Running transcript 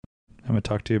I'm going to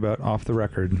talk to you about Off the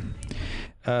Record.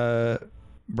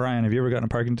 Brian, have you ever gotten a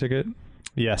parking ticket?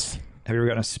 Yes. Have you ever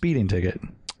gotten a speeding ticket?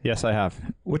 Yes, I have.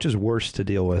 Which is worse to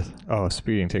deal with? Oh,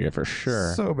 speeding ticket for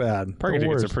sure. So bad. Parking The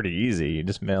tickets worst. are pretty easy. You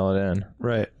just mail it in.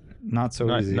 Right. Not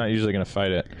so easy. Not usually going to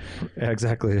fight it. Yeah,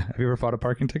 exactly. Have you ever fought a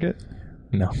parking ticket?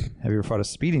 No. Have you ever fought a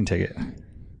speeding ticket?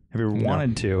 Have you ever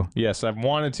wanted to? Yes, I've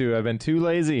wanted to. I've been too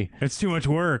lazy. It's too much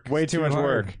work. Way too much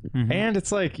hard. work. Mm-hmm. And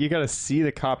it's like you got to see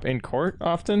the cop in court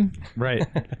often. Right.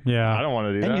 Yeah. I don't want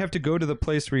to do And that. you have to go to the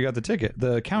place where you got the ticket,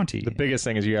 the county. The biggest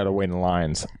thing is you got to wait in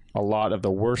lines. A lot of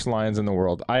the worst lines in the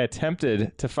world. I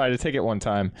attempted to fight a ticket one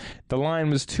time. The line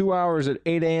was 2 hours at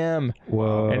 8 a.m.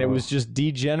 Whoa. And it was just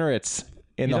degenerates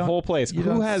in You the don't- whole place. you Who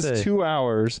don't has say. 2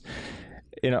 hours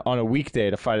on a weekday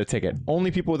to fight a ticket?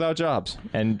 Only people without jobs.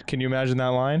 And can you imagine that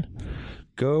line?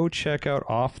 Go check out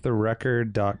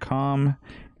offtherecord.com.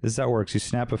 This is how it works. You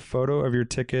snap a photo of your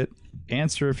ticket,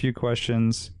 answer a few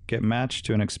questions, get matched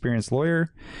to an experienced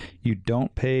lawyer. You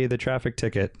don't pay the traffic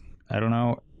ticket. I don't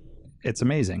know. It's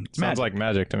amazing. It's Sounds magic. like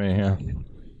magic to me, yeah.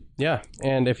 Yeah,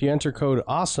 and if you enter code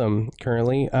AWESOME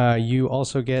currently, you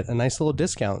also get a nice little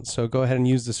discount. So go ahead and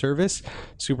use the service.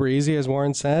 Super easy, as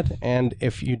Warren said. And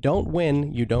if you don't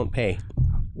win, you don't pay.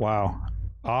 Wow.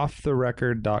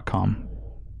 Offtherecord.com.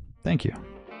 Thank you.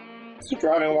 It's the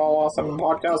Driving While Awesome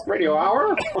Podcast Radio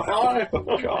Hour.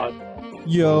 Oh, God.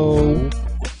 Yo.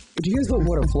 Do you guys know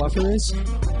what a fluffer is?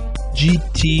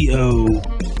 GTO.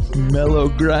 Mellow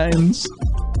grinds.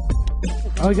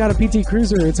 Oh, I got a PT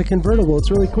Cruiser. It's a convertible.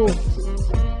 It's really cool.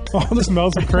 Oh, this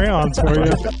smells of crayons for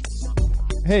you.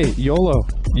 Hey, YOLO.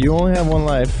 You only have one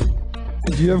life.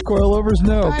 Do you have coilovers?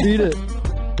 No. Beat it.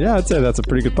 Yeah, I'd say that's a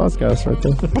pretty good podcast right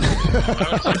there.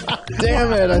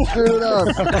 Damn it, I screwed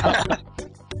up.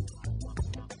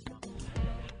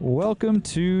 Welcome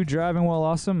to Driving While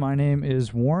Awesome. My name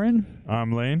is Warren.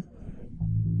 I'm Lane.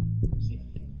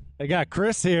 I got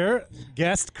Chris here.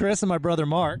 Guest Chris and my brother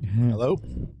Mark. Hello.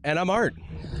 And I'm Art.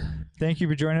 Thank you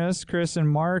for joining us, Chris and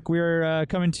Mark. We are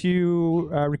coming to you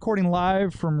recording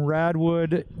live from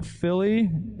Radwood, Philly,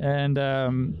 and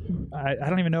I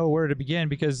don't even know where to begin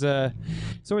because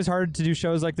it's always hard to do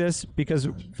shows like this because,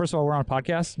 first of all, we're on a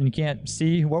podcast and you can't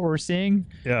see what we're seeing.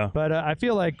 Yeah. But I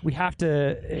feel like we have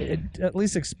to at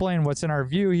least explain what's in our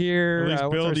view here. At least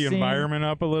what's build our the scene. environment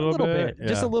up a little bit.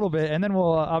 Just a little bit, and then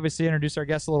we'll obviously introduce our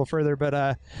guests a little further. But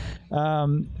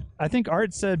I think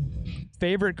Art said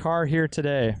favorite car here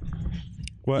today.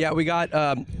 What? Yeah, we got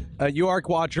a UR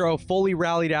Quattro fully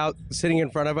rallied out sitting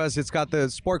in front of us. It's got the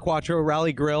Sport Quattro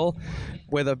Rally Grill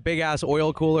with a big-ass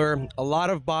oil cooler, a lot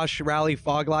of Bosch Rally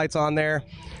fog lights on there.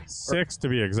 6 to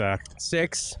be exact.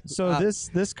 6. So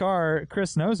this car,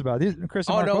 Chris knows about. Chris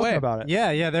and Oh, Mark no both way. know about it.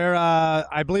 Yeah, they're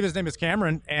I believe his name is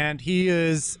Cameron, and he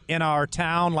is in our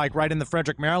town, like right in the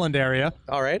Frederick, Maryland area.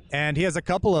 All right. And he has a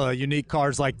couple of unique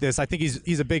cars like this. I think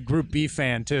he's a big Group B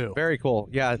fan too. Very cool.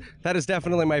 Yeah, that is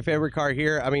definitely my favorite car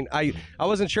here. I mean, I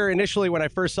wasn't sure initially when I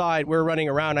first saw it. We were running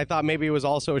around. I thought maybe it was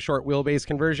also a short wheelbase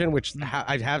conversion, which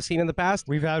I have seen in the past.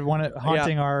 We've had one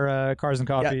haunting our Cars and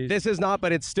Yeah, Coffees. this is not,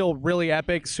 but it's still really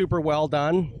epic. Super well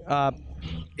done.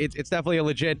 It's definitely a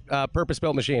legit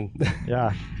purpose-built machine.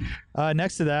 Yeah.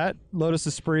 Next to that, Lotus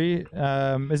Esprit.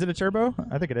 Is it a turbo?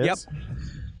 I think it is.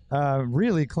 Yep.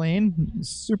 Really clean.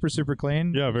 Super, super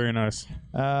clean. Yeah, very nice.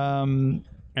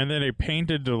 And then a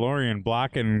painted DeLorean,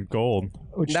 black and gold.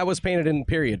 Which That was painted in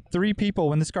period. 3 people,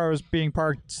 when this car was being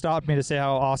parked, stopped me to say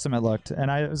how awesome it looked. And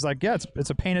I was like, yeah, it's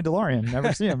a painted DeLorean.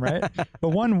 Never see them, right? But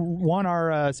one won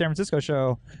our San Francisco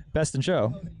show, Best in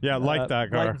Show. Yeah, like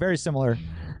that car. Very similar.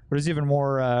 But it's even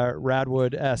more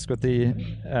Radwood-esque with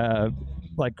the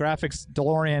like graphics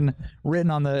DeLorean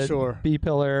written on the B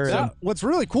pillar. Yeah, and- what's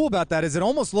really cool about that is it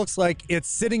almost looks like it's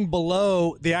sitting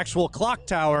below the actual clock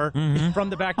tower from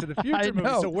the Back to the I Future movie.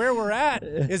 know. So where we're at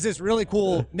is this really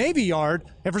cool Navy yard,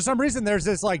 and for some reason there's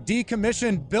this like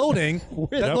decommissioned building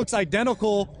that looks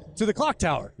identical to the clock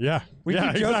tower. Yeah, We keep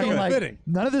joking, exactly. like, Fitting.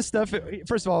 none of this stuff.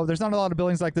 First of all, there's not a lot of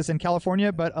buildings like this in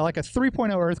California, but like a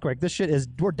 3.0 earthquake, this shit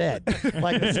we're dead.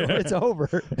 Like it's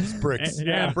over. Bricks.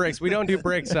 Yeah, bricks. We don't do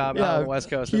bricks out on the West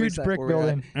Coast. At Huge least that's brick where we're at.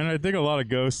 building. And I think a lot of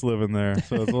ghosts live in there,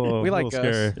 so it's a little, We like little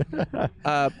scary.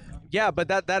 Yeah, but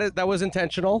that was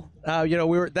intentional.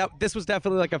 This was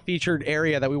definitely like a featured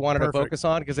area that we wanted to focus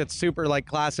on because it's super like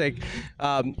classic.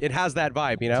 It has that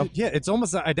vibe, you know. Yeah, it's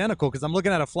almost identical because I'm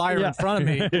looking at a flyer in front of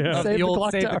me of Save the the old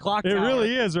clock Save the tower. Clock It Tower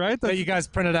really is, right? that you guys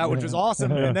printed out, which was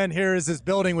awesome. And then here is this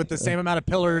building with the same amount of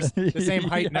pillars, the same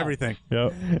height and Yeah. everything.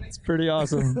 Yep. It's pretty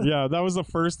awesome. Yeah, that was the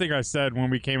first thing I said when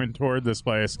we came in toward this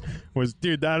place was,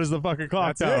 dude, that is the fucking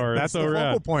clock That's tower. it. That's It's so the rad.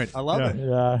 focal point. I love Yeah. it.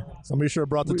 Yeah. Somebody should have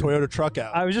brought the Toyota truck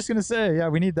out. I was just gonna say, yeah,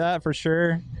 we need that for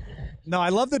sure. No, I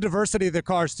love the diversity of the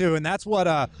cars too, and that's what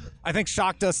I think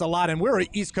shocked us a lot. And we're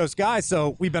East Coast guys,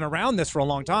 so we've been around this for a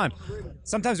long time.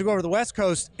 Sometimes we go over to the West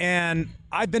Coast, and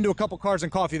I've been to a couple Cars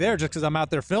and Coffee there just because I'm out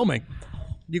there filming.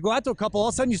 You go out to a couple, all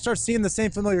of a sudden you start seeing the same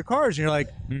familiar cars, and you're like,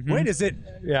 wait, is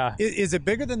it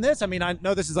bigger than this? I mean, I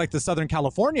know this is like the Southern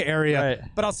California area,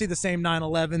 but I'll see the same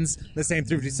 911s, the same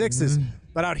 356s.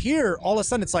 But out here, all of a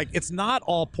sudden, it's like, it's not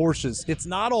all Porsches. It's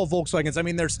not all Volkswagens. I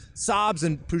mean, there's Saabs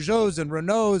and Peugeots and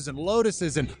Renaults and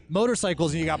Lotuses and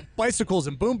motorcycles, and you got bicycles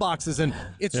and boomboxes, and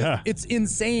it's just, it's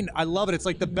insane. I love it. It's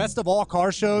like the best of all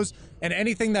car shows, and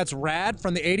anything that's rad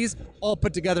from the 80s, all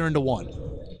put together into one.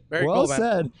 Very well cool, man.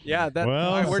 said. Yeah, that, Well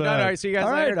all right, we're done. said. All right, see you guys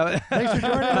All right. later. Thanks for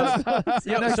joining us.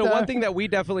 See you next So time. one thing that we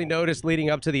definitely noticed leading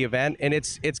up to the event, and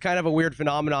it's kind of a weird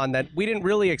phenomenon that we didn't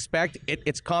really expect.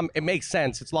 It makes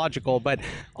sense. It's logical, but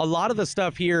a lot of the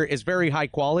stuff here is very high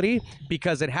quality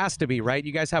because it has to be, right?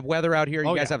 You guys have weather out here.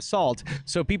 You guys have salt.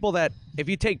 So people that, if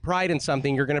you take pride in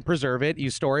something, you're going to preserve it. You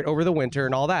store it over the winter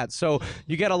and all that. So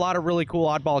you get a lot of really cool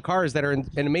oddball cars that are in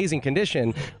amazing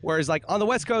condition. Whereas like on the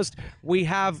West Coast, we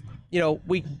have,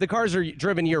 the cars are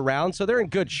driven year round, so they're in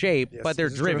good shape, but they're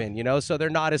driven, so they're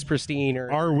not as pristine. Or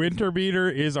Our winter beater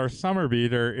is our summer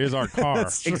beater is our car.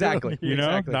 exactly.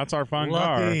 Exactly. That's our fun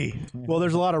car. Well,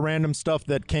 there's a lot of random stuff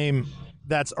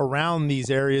that's around these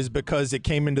areas because it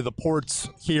came into the ports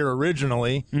here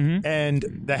originally,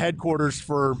 and the headquarters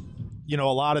for a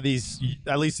lot of these,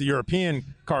 at least the European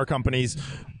car companies,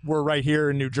 were right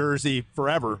here in New Jersey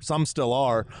forever. Some still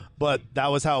are, but that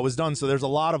was how it was done. So there's a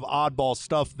lot of oddball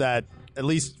stuff that, at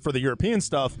least for the European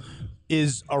stuff,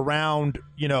 is around,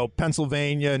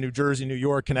 Pennsylvania, New Jersey, New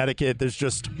York, Connecticut. It's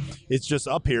just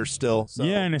up here still. So.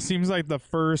 Yeah, and it seems like the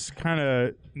first kind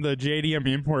of the JDM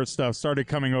import stuff started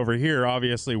coming over here,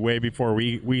 obviously, way before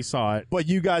we saw it. But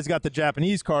you guys got the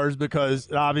Japanese cars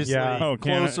because obviously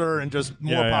closer and just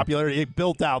more popularity. It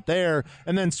built out there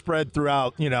and then spread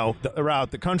throughout,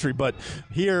 throughout the country. But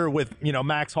here with,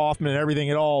 Max Hoffman and everything,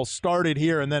 it all started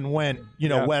here and then went,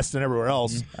 west and everywhere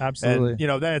else. Absolutely.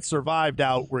 And, then it survived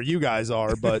out where you guys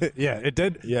are. But yeah, it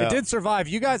did. Yeah. It did survive.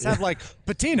 You guys have like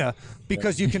patina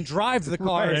because you can drive the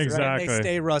cars Exactly. and they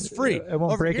stay rust free. It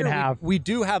won't break in half. We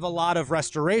do have a lot of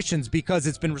restorations because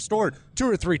it's been restored 2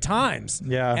 or 3 times.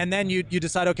 Yeah. And then you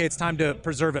decide, okay, it's time to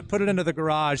preserve it. Put it into the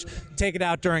garage. Take it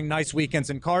out during nice weekends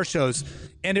and car shows.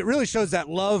 And it really shows that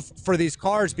love for these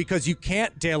cars because you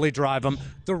can't daily drive them.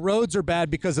 The roads are bad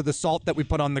because of the salt that we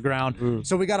put on the ground.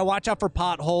 So we got to watch out for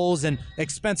potholes, and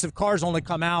expensive cars only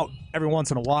come out every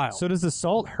once in a while. So does the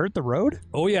salt hurt the road?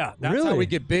 Oh, yeah. That's how Really? we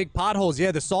get big potholes.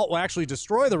 Yeah, the salt will actually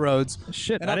destroy the roads.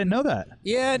 Shit, And I didn't know that.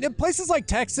 Yeah, and in places like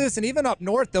Texas and even up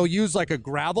north, they'll use like a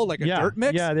gravel, like a dirt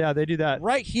mix. Yeah, they do that.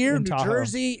 Right here, in New Tahoe.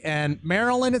 Jersey and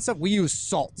Maryland and stuff, we use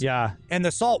salt. Yeah, And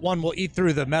the salt one will eat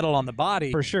through the metal on the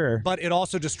body. for sure. But it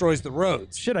also destroys the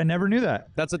roads. Shit, I never knew that.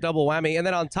 That's a double whammy. And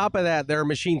then on top of that, there are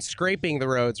machines scraping the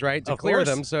roads, right, to Of clear course.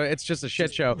 them. So it's just a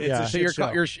shit show. It's a so shit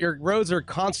show. your roads are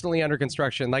constantly under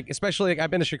construction. Like, especially, I've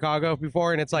been to Chicago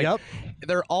before, and it's like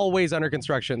they're always under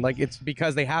construction. Like, it's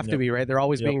because they have to be, right? They're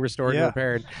always being restored and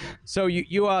repaired. So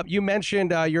you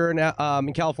mentioned you're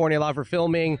in California a lot for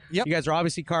filming. Yep. You guys are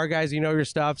obviously car guys. You know your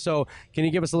stuff. So can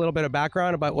you give us a little bit of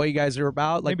background about what you guys are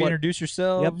about? Like, Maybe introduce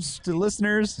yourselves to the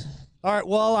listeners. All right,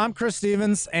 well, I'm Chris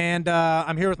Stevens, and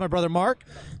I'm here with my brother Mark,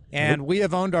 and we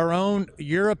have owned our own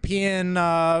European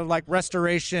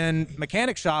restoration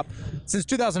mechanic shop since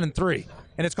 2003,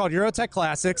 and it's called Eurotech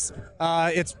Classics.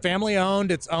 It's family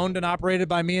owned. It's owned and operated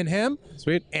by me and him.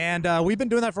 Sweet. And we've been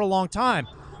doing that for a long time.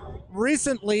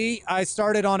 Recently, I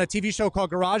started on a TV show called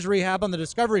Garage Rehab on the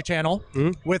Discovery Channel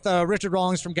with Richard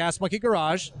Rawlings from Gas Monkey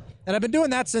Garage. And I've been doing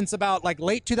that since about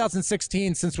late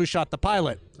 2016, since we shot the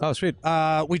pilot. Oh, sweet.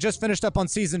 We just finished up on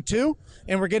season 2,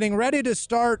 and we're getting ready to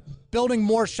start building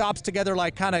more shops together,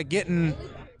 like kind of getting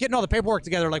all the paperwork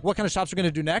together, like what kind of shops we're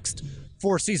going to do next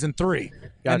for season 3.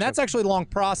 And that's actually a long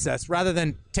process. Rather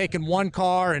than taking one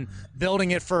car and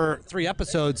building it for 3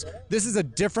 episodes, this is a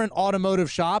different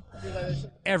automotive shop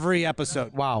every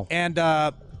episode. Wow.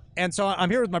 And so I'm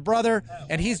here with my brother,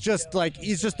 and he's just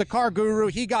the car guru.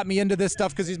 He got me into this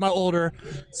stuff because he's my older.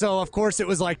 So of course it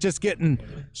was like just getting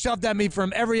shoved at me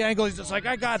from every angle. He's just like,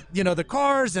 I got, the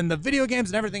cars and the video games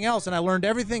and everything else. And I learned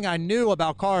everything I knew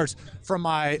about cars from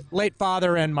my late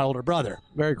father and my older brother.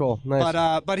 Very cool.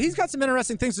 Nice. But he's got some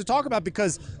interesting things to talk about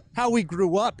because how we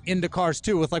grew up into cars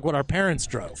too, with like what our parents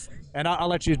drove. And I'll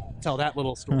let you tell that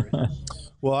little story.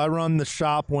 Well, I run the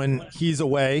shop when he's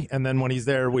away, and then when he's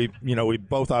there, we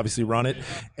both obviously run it,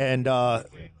 and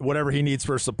whatever he needs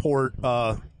for support,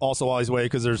 also while he's away,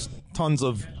 because there's tons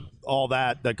of all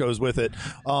that goes with it.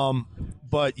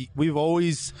 But we've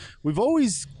always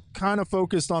kind of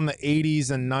focused on the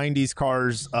 80s and 90s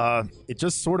cars, it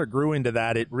just sort of grew into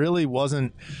that. It really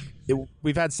wasn't.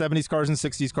 We've had 70s cars and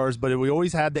 60s cars, but we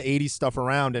always had the 80s stuff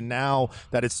around, and now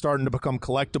that it's starting to become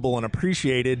collectible and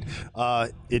appreciated,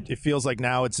 it feels like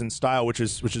now it's in style, which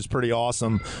is pretty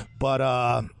awesome.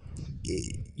 But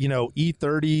you know,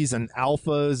 E30s and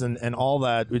alphas and all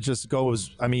that, it just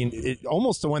goes, I mean, it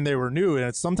almost to when they were new,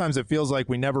 and sometimes it feels like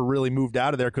we never really moved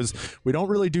out of there because we don't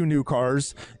really do new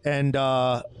cars, and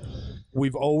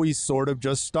we've always sort of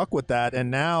just stuck with that. And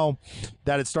now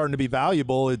that it's starting to be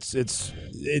valuable, it's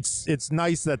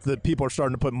nice that the people are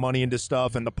starting to put money into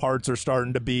stuff, and the parts are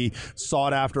starting to be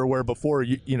sought after, where before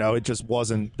you know, it just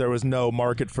wasn't, there was no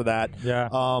market for that.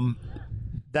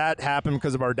 That happened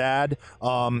because of our dad.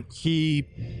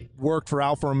 He worked for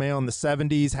Alfa Romeo in the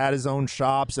 70s, had his own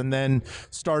shops, and then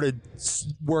started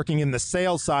working in the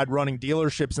sales side, running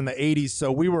dealerships in the 80s.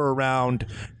 So we were around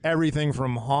everything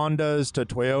from Hondas to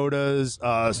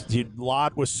Toyotas. He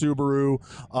lot with Subaru.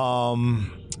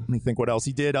 Let me think what else.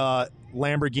 He did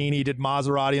Lamborghini, did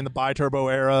Maserati in the bi-turbo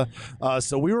era.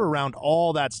 So we were around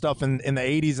all that stuff in the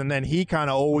 80s, and then he kind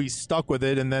of always stuck with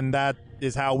it, and then that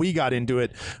is how we got into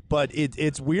it. But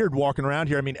it's weird walking around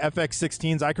here. I mean,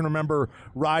 FX16s, I can remember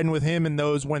riding with him in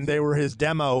those when they were his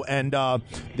demo, and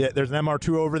there's an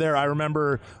MR2 over there. I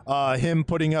remember him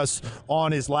putting us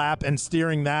on his lap and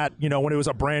steering that, you know, when it was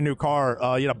a brand new car,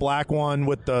 black one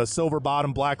with the silver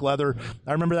bottom, black leather.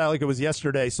 I remember that like it was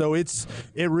yesterday. So it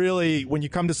really, when you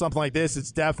come to something like this,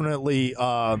 it's definitely like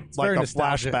a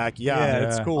flashback. Yeah,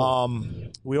 it's cool.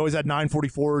 We always had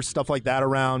 944s, stuff like that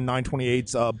around,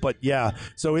 928s. But yeah,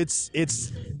 so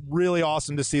it's really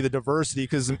awesome to see the diversity,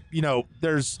 because, you know,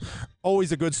 there's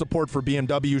always a good support for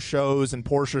BMW shows and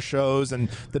Porsche shows, and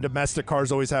the domestic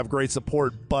cars always have great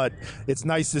support, but it's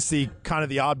nice to see kind of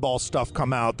the oddball stuff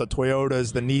come out, the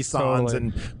Toyotas, the Nissans,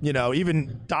 and, you know,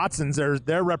 even Datsuns,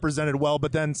 they're represented well,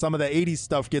 but then some of the 80s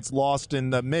stuff gets lost in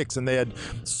the mix, and they had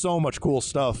so much cool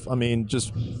stuff. I mean,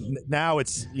 just now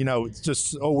it's, you know, it's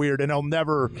just so weird, and it'll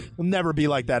never be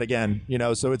like that again, you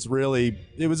know. So it's really,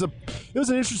 it was an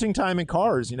interesting time in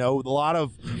cars, you know. A lot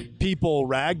of people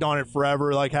ragged on it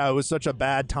forever, like how it was such a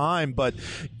bad time, but,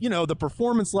 you know, the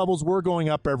performance levels were going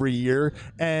up every year,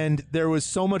 and there was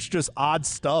so much just odd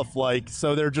stuff, like,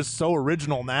 so they're just so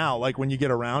original now, like when you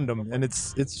get around them, and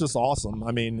it's just awesome.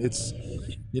 I mean, it's,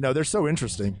 you know, they're so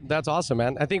interesting. That's awesome,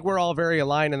 man. I think we're all very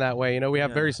aligned in that way. You know, we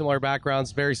have very similar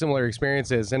backgrounds, very similar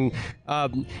experiences, and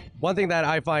one thing that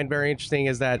I find very interesting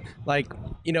is that, like,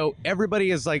 you know,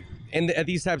 everybody is like, at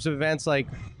these types of events, like,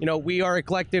 you know, we are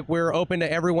eclectic. We're open to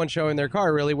everyone showing their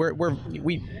car. Really,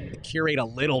 we curate a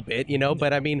little bit, you know.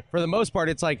 But I mean, for the most part,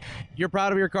 it's like you're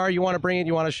proud of your car. You want to bring it.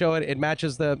 You want to show it. It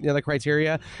matches the the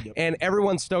criteria, and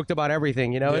everyone's stoked about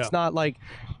everything. You know, it's not like,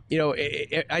 you know,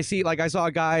 I saw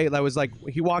a guy that was like,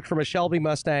 he walked from a Shelby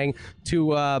Mustang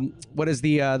to what is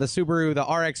the Subaru, the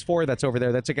RX-4 that's over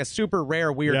there. That's like a super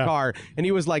rare, weird car, and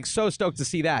he was like so stoked to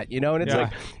see that, you know. And it's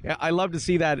like, I love to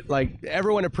see that. Like,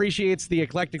 everyone appreciates the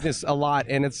eclecticness a lot,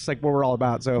 and it's like what we're all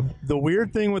about. So the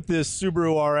weird thing with this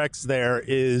Subaru RX there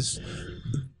is,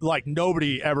 like,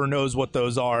 nobody ever knows what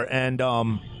those are, and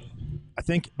I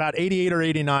think about 88 or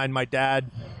 89, my dad,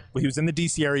 he was in the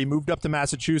DC area. He moved up to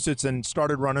Massachusetts and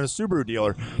started running a Subaru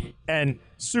dealer. And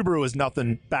Subaru was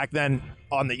nothing back then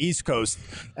on the East Coast.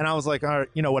 And I was like, all right,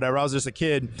 you know, whatever. I was just a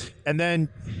kid. And then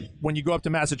when you go up to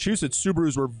Massachusetts,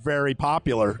 Subarus were very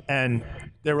popular. And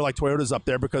they were like Toyotas up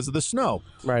there because of the snow.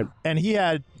 Right. And he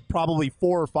had probably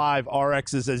 4 or 5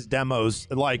 RXs as demos,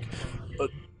 like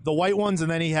the white ones, and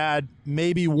then he had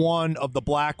maybe one of the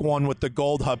black one with the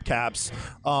gold hubcaps.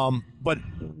 But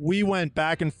we went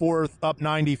back and forth up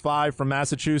 95 from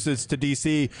Massachusetts to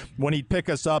DC when he'd pick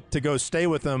us up to go stay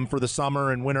with him for the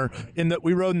summer and winter.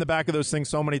 We rode in the back of those things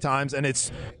so many times, and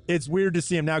it's weird to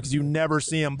see him now because you never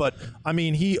see him. But I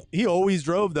mean, he always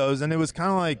drove those, and it was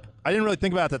kind of like, I didn't really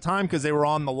think about it at the time because they were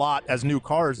on the lot as new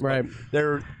cars. Right.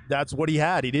 That's what he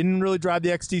had. He didn't really drive the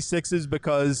XT6s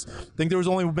because I think there was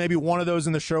only maybe one of those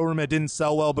in the showroom. It didn't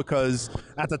sell well because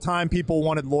at the time people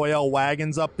wanted Loyal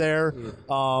wagons up there.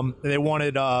 They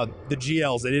wanted the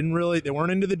GLs. They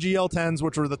weren't into the GL10s,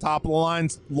 which were the top of the line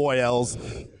Loyals.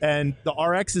 And the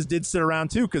RXs did sit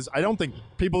around too because I don't think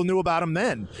people knew about them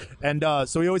then. And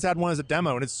so he always had one as a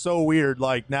demo. And it's so weird,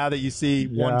 like, now that you see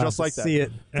one just like that. See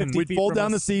it. And we'd fold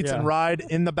down the seats and ride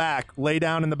in the back, lay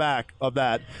down in the back of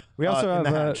that. We also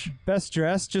have Best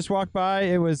Dressed just walked by.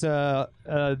 It was the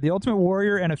Ultimate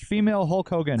Warrior and a female Hulk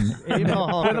Hogan. With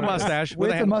a mustache. mustache.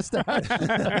 with a a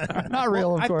mustache. Not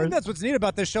real, of I course. think that's what's neat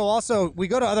about this show. Also, we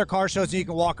go to other car shows and you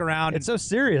can walk around. It's so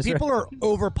serious. People are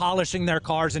over polishing their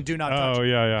cars and do not touch. Oh,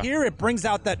 yeah. Here it brings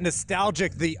out that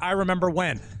nostalgic, the I remember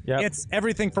when. Yep. It's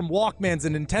everything from Walkmans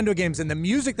and Nintendo games and the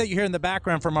music that you hear in the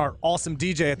background from our awesome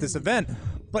DJ at this event.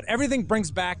 But everything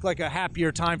brings back like a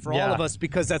happier time for all Yeah. of us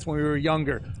because that's when we were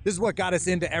younger. This is what got us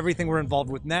into everything we're involved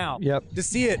with now. Yep. To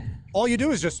see it, all you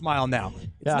do is just smile now. It's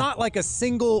Yeah. not like a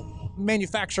single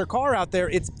manufacturer car out there.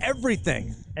 It's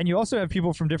everything. And you also have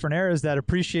people from different eras that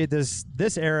appreciate this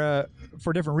era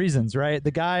for different reasons, right?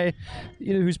 The guy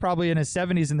who's probably in his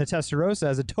 70s in the Testarossa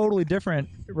has a totally different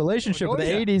relationship with the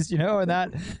 80s, and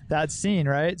that scene,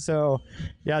 right? So,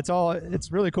 yeah,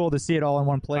 it's really cool to see it all in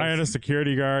one place. I had a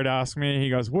security guard ask me, he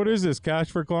goes, "What is this, cash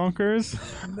for clunkers?"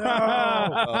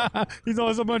 No. He's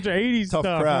always a bunch of 80s Tough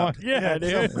stuff. crap. I'm like, yeah,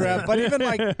 dude. Tough crap. But even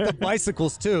like the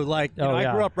bicycles too. Like, Oh, I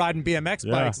yeah. grew up riding BMX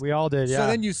bikes. We all did, yeah. So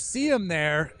then you see them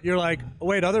there, you're like,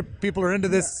 wait, other people are into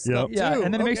this stuff yeah, too.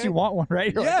 and then it makes Okay. you want one,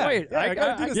 right? You're Yeah, like, wait, yeah, I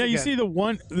gotta do this Yeah, you again.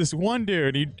 see this one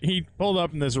dude. He pulled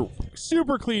up in this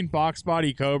super clean box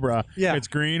body Cobra. Yeah. It's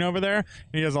green over there. And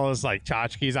he has all this like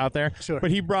tchotchkes out there. Sure.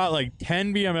 But he brought like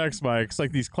 10 BMX bikes,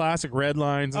 like these classic red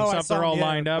lines and Oh, I stuff. saw They're all him, yeah,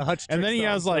 lined the up. Hutch And then he Trickstyle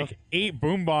has and like stuff. 8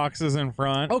 boom boxes in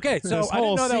front. Okay, so This I didn't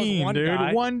whole know that was scene, one dude.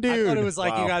 guy. One dude. I thought it was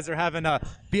like you guys are having a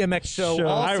BMX show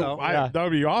also. That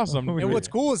would be awesome. And what's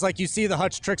cool is like you see the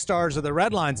Hutch Trickstars or the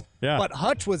Red Lines, Yeah. but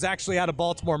Hutch was actually out of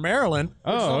Baltimore, Maryland,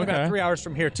 which is Oh, only okay. about 3 hours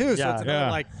from here too. So Yeah, it's another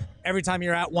yeah. like every time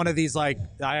you're at one of these, like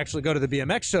I actually go to the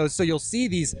BMX shows, so you'll see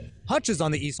these Hutches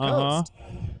on the East Coast.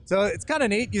 So it's kind of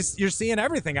neat. You're seeing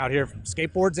everything out here,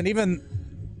 skateboards, and even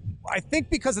I think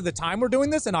because of the time we're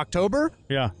doing this in October,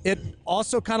 Yeah. it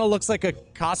also kind of looks like a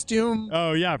costume.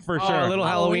 Oh, yeah, for Oh, sure. a little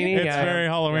Halloween-y, It's yeah. very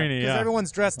Halloween-y, Because yeah.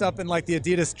 everyone's dressed up in like the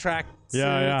Adidas track suits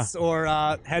Yeah, or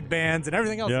headbands and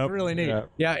everything else. Yep. It's really neat.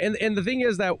 Yeah, and the thing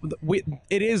is that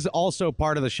it is also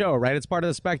part of the show, right? It's part of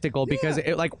the spectacle because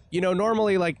it, like,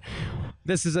 normally like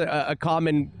this is a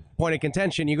common point of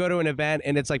contention. You go to an event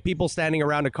and it's like people standing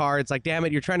around a car. It's like, damn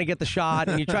it, you're trying to get the shot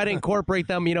and you try to incorporate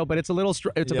them, but it's a little,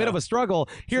 it's a bit of a struggle.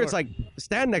 Here it's like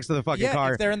stand next to the fucking Yeah,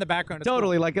 car. if they're in the background. it's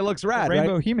Totally, like it looks rad,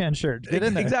 Rainbow right? He-Man shirt. Get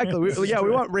in there. Exactly. We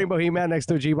want Rainbow He-Man next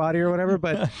to a G-body or whatever.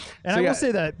 But And so, I yeah. will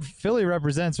say that Philly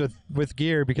represents with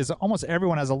gear because almost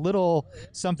everyone has a little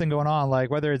something going on,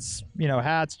 like whether it's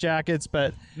hats, jackets,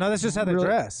 but No, that's just how they Really-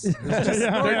 dress.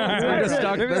 They're just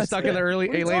stuck. They're stuck in the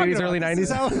late 80s, early 90s.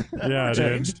 Yeah,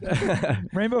 dude.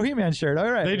 Rainbow He-Man shirt.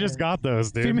 All right, They just got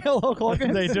those, dude. female Hulk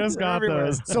Hogan. They just They're got everywhere.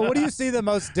 those. So what do you see the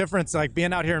most difference, like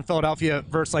being out here in Philadelphia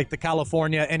versus like the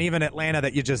California and even Atlanta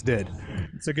that you just did?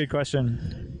 It's a good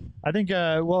question. I think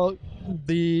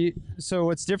so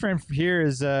what's different here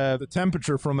is The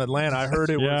temperature from Atlanta, I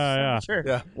heard it was. Yeah. sure.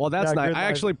 Yeah. Well, that's Yeah, nice. good I life.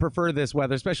 actually prefer this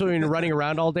weather, especially when you're running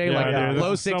around all day, Yeah, like dude,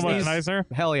 low this is 60s. so much nicer.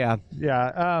 Hell yeah.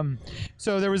 Yeah.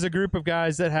 So there was a group of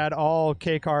guys that had all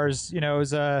K cars. It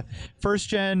was a first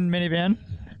gen minivan.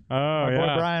 Oh, My boy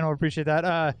yeah. Brian will appreciate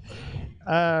that.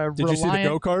 Did you see the Reliant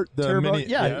go-kart? The Turbo. mini-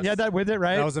 Yeah, yes. he had that with it,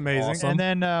 right? That was amazing. Awesome. And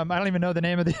then I don't even know the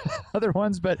name of the other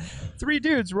ones, but 3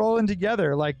 dudes rolling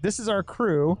together like this is our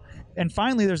crew. And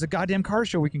finally, there's a goddamn car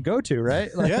show we can go to,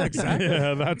 right? Like, Yeah, exactly.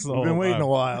 Yeah, that's the whole Been waiting a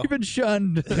while. We've been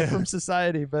shunned from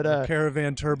society, but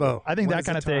Caravan Turbo. I think What that is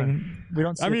kind the of time? thing we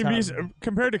don't see. I a mean, ton.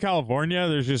 compared to California,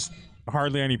 there's just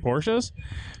hardly any Porsches.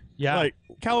 Yeah. Like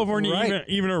California, Right.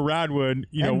 even a Radwood,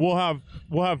 And- we'll have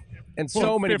And we'll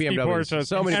so have many 50 BMWs. Porsches.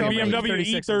 So many and BMWs.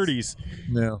 BMW E30s.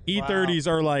 Yeah. E30s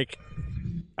are like,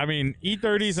 I mean,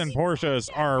 E30s and Porsches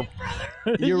are.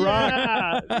 You're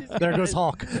right. There goes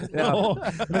Hulk. Oh,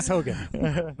 Miss Hogan.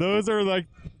 those are like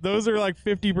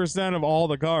 50% of all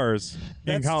the cars in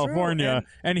That's true, California.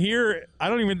 And here,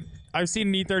 I've seen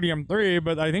an E30 M3,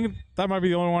 but I think that might be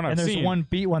the only one I've And there's seen. one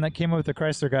beat one that came up with the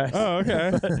Chrysler guys. Oh,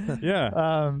 okay.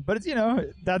 Yeah. But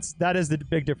it's that is the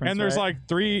big difference. And there's right? like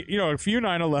a few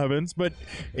 911s, but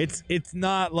it's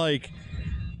not like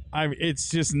it's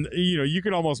just you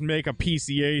could almost make a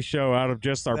PCA show out of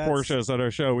just our That's- Porsches at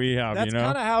our show we have. That's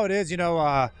kind of how it is.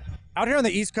 Out here on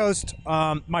the East Coast,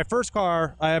 my first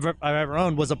car I've ever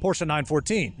owned was a Porsche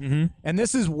 914, and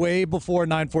this is way before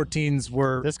 914s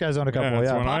were This guy's on a couple. Yeah,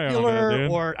 that's Yeah. when I owned it, popular.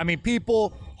 dude. Or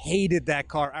people hated that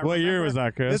car. I What year remember was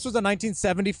that, Chris? This was a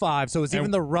 1975, so it was even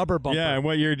And- the rubber bumper. Yeah, and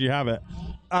what year did you have it?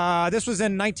 This was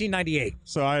in 1998.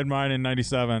 So I had mine in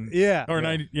 97. Yeah. Or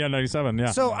 97,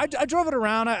 yeah. So I drove it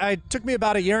around. I took me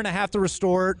about a year and a half to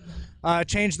restore it.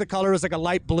 Changed the color. It was like a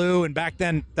light blue, and back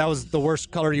then that was the worst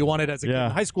color you wanted as a kid Yeah.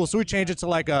 in high school. So we changed it to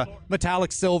like a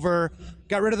metallic silver.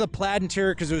 Got rid of the plaid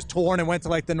interior because it was torn, and went to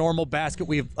like the normal basket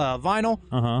weave vinyl.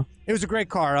 Uh-huh. It was a great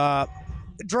car.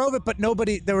 drove it, but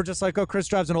nobody. They were just like, "Oh, Chris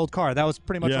drives an old car." That was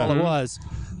pretty much Yeah. all it was.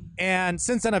 And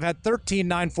since then, I've had 13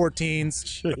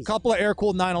 914s, a couple of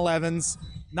air-cooled 911s,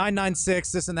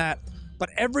 996, this and that. But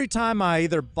every time I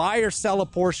either buy or sell a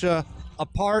Porsche, a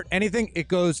part, anything, it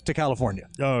goes to California.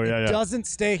 Oh, yeah, It yeah. doesn't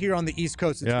stay here on the East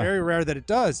Coast. It's Yeah. very rare that it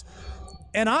does.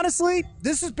 And honestly,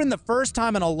 this has been the first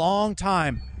time in a long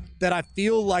time that I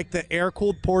feel like the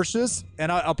air-cooled Porsches,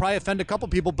 and I'll probably offend a couple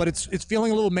people, but it's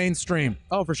feeling a little mainstream.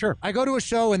 Oh, for sure. I go to a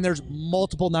show and there's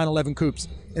multiple 911 coupes,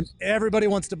 and everybody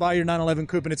wants to buy your 911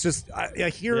 coupe, and it's just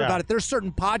I hear Yeah. about it. There's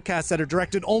certain podcasts that are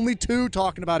directed only to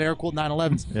talking about air-cooled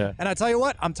 911s. Yeah. And I tell you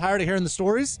what, I'm tired of hearing the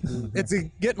stories. It's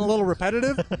getting a little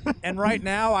repetitive. And right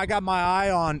now, I got my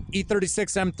eye on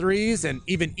E36 M3s and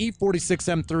even E46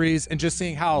 M3s, and just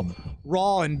seeing how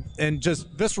raw and just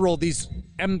visceral these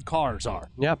M cars are.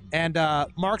 Yep. And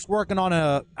Mark's working on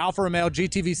a Alfa Romeo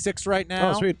GTV6 right now.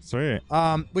 Oh, sweet. Sweet.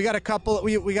 We got a couple.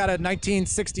 We got a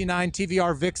 1969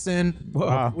 TVR Vixen.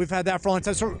 Wow. We've had that for a long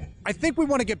time. So I think we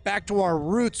want to get back to our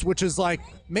roots, which is like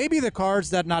maybe the cars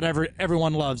that not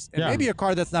everyone loves, and Yeah. maybe a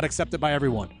car that's not accepted by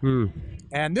everyone.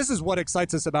 And this is what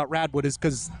excites us about Radwood, is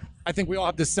because I think we all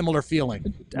have this similar feeling.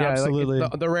 Yeah, like, Absolutely.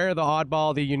 the rare, the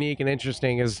oddball, the unique and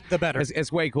interesting is The better.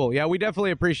 Is way cool. Yeah, we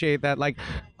definitely appreciate that. Like,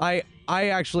 I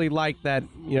actually like that.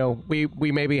 You know, we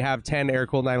maybe have 10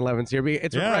 air-cooled 911s here.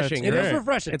 It's Yeah, refreshing. It is Great.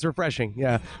 refreshing. It's refreshing.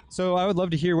 Yeah. So I would love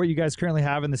to hear what you guys currently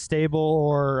have in the stable,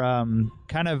 or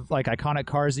kind of like iconic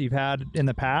cars that you've had in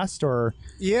the past, or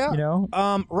Yeah. you know.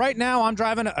 Right now I'm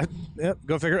driving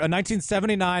go figure, a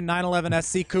 1979 911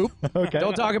 SC Coupe. Okay.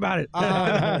 Don't talk about it.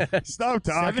 Stop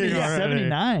talking 70, already.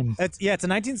 79. It's a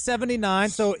 1979.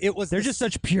 So it was. They're just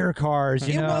such pure cars,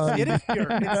 you It know. was. It is pure.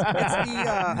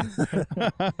 It's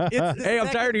the. Hey, I'm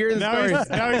tired of hearing the stories.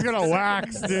 Now he's gonna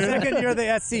wax, dude. Second year of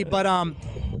the SC, but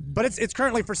it's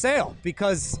currently for sale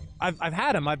because I've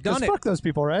had them. I've done Just it. fuck those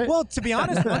people, right? Well, to be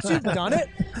honest, once you've done it,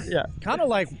 yeah. kind of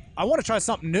like I want to try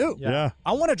something new. Yeah.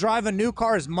 I want to drive a new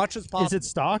car as much as possible. Is it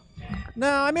stock?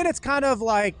 No, I mean it's kind of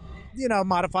like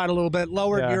modified a little bit,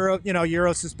 lower Yeah.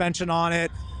 Euro suspension on it.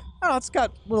 I don't know, it's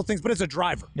got little things, but it's a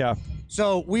driver. Yeah.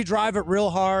 So we drive it real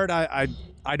hard. I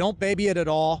don't baby it at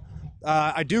all.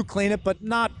 I do clean it, but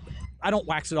not. I don't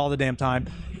wax it all the damn time.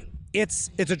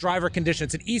 It's a driver condition.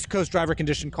 It's an East Coast driver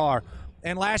condition car.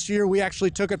 And last year we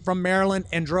actually took it from Maryland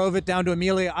and drove it down to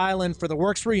Amelia Island for the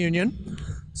Works reunion.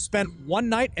 Spent one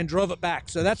night and drove it back.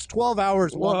 So that's 12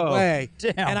 hours one Whoa. way.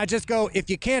 Damn. And I just go, if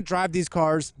you can't drive these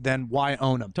cars, then why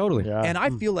own them? Totally. Yeah. And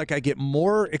I feel like I get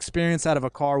more experience out of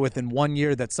a car within 1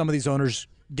 year that some of these owners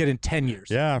get in 10 years.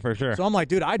 Yeah, for sure. So I'm like,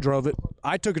 dude, I drove it.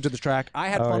 I took it to the track. I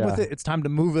had fun yeah. with it. It's time to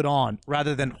move it on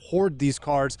rather than hoard these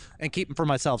cars and keep them for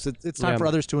myself. So it's time Yeah. for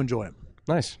others to enjoy them.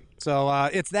 Nice. So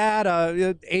it's that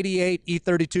 88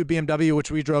 E32 BMW, which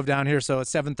we drove down here. So a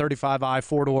 735i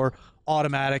 4-door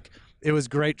automatic. It was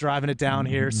great driving it down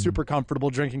here. Super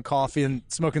comfortable, drinking coffee and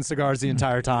smoking cigars the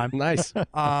entire time. Nice.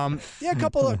 Yeah, a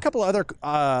couple of other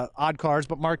odd cars,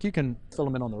 but Mark, you can fill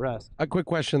them in on the rest. A quick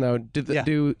question though: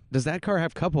 does that car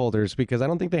have cup holders? Because I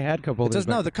don't think they had cup holders.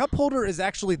 No, the cup holder is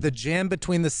actually the jam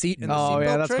between the seat and the Oh seatbelt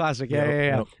yeah, that's trick. classic.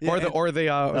 Yeah. Or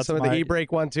the some of the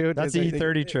e-brake one too. That's the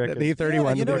E30 trick. The E30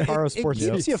 one. You know, Recaro it Sports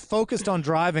keeps Seats. you focused on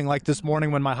driving, like this morning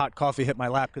when my hot coffee hit my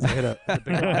lap because I hit a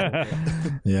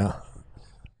big Yeah.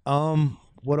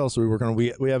 What else are we working on?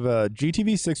 We have a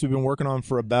GTV6 we've been working on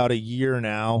for about a year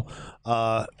now.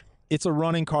 It's a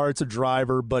running car. It's a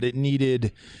driver, but it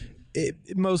needed it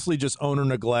mostly just owner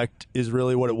neglect is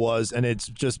really what it was, and it's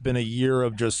just been a year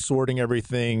of just sorting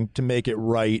everything to make it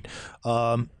right.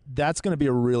 That's going to be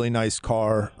a really nice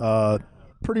car.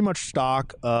 Pretty much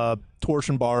stock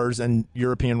torsion bars and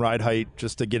European ride height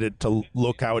just to get it to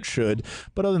look how it should.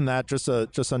 But other than that, just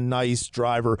a nice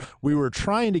driver. We were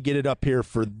trying to get it up here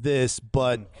for this,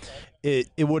 but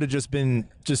it would have just been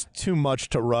just too much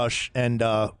to rush, and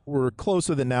we're close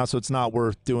with it now, so it's not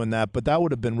worth doing that. But that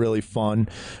would have been really fun.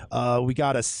 We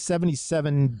got a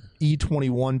 77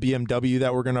 E21 BMW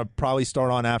that we're gonna probably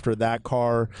start on after that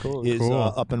car is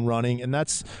up and running, and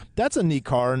that's a neat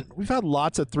car. And we've had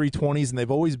lots of 320s, and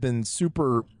they've always been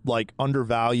super like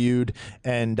undervalued,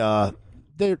 and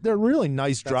they're really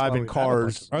nice driving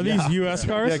cars. Are these U.S.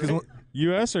 cars? Yeah, 'cause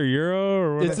U.S. or Euro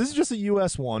or what? this is just a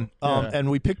U.S. one,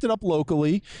 and we picked it up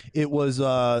locally. It was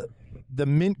the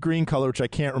mint green color, which I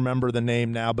can't remember the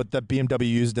name now, but that BMW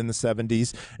used in the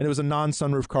 70s, and it was a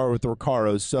non-sunroof car with the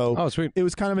Recaros. So Oh, sweet. it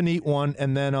was kind of a neat one.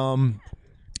 And then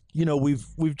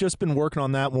we've just been working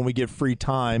on that when we get free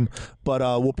time, but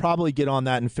we'll probably get on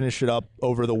that and finish it up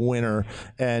over the winter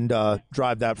and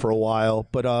drive that for a while.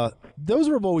 But those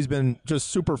have always been just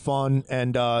super fun,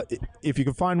 and if you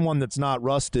can find one that's not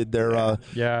rusted, they're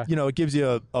it gives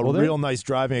you a real nice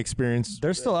driving experience.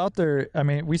 They're still out there. I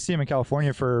mean, we see them in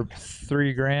California for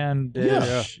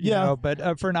 $3,000. Yeah.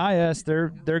 But for an IS,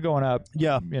 they're going up.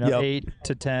 8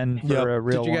 to 10 for a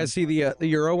real. Did you guys see the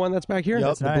Euro one that's back here? Yep.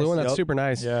 That's the blue one. That's super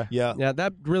nice. Yeah.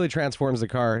 That really transforms the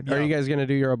car. Are you guys going to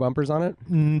do Euro bumpers on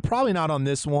it? Probably not on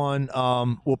this one.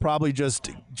 We'll probably just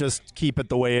keep it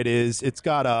the way it is. It's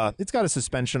got a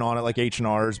suspension on it like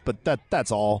H&R's, but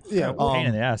that's all. Yeah, pain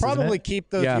in the ass, probably isn't it? keep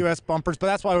those U.S. bumpers, but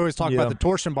that's why we always talk about the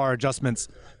torsion bar adjustments,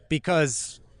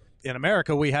 because in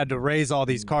America we had to raise all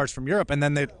these cars from Europe, and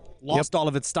then they lost all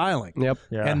of its styling. Yep.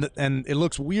 Yeah. And it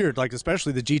looks weird, like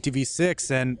especially the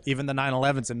GTV6 and even the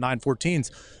 911s and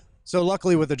 914s. So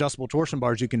luckily with adjustable torsion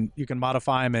bars, you can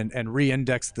modify them and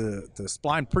re-index the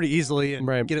spline pretty easily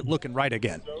and get it looking right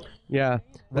again. Yeah.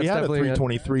 We had a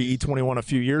 323 E21 a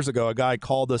few years ago. A guy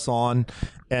called us on,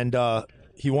 and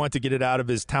he wanted to get it out of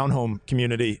his townhome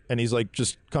community, and he's like,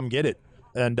 just come get it.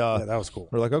 And that was cool.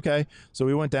 We're like, okay. So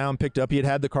we went down, picked up. He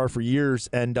had the car for years,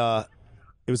 and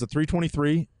it was a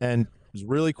 323, and it was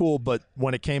really cool, but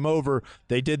when it came over,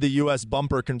 they did the U.S.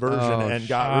 bumper conversion and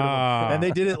got rid of it. And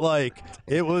they did it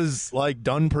it was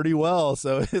done pretty well,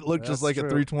 so it looked just like a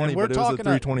 320, but it was a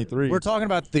 323. We're talking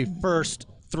about the first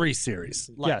 3 Series.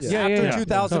 Yes. After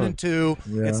 2002,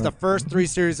 it's the first 3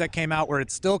 Series that came out where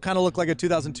it still kind of looked like a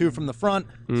 2002 from the front,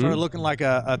 started looking like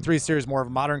a 3 Series, more of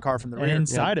a modern car from the And rear.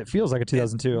 inside it feels like a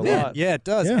 2002 a lot. Yeah, it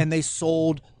does. And they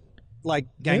sold like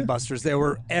gangbusters. They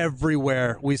were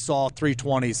everywhere. We saw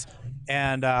 320s.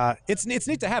 And it's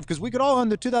neat to have, because we could all own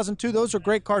the 2002. Those are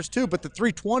great cars too, but the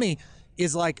 320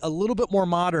 is like a little bit more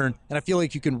modern, and I feel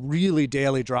like you can really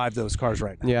daily drive those cars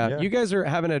right now. Yeah, you guys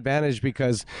have an advantage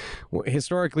because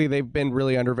historically they've been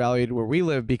really undervalued where we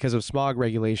live because of smog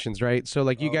regulations, right? So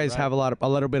you guys have a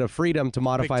little bit of freedom to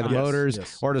modify the motors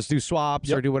or just do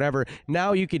swaps or do whatever.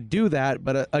 Now you could do that,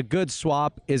 but a good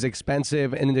swap is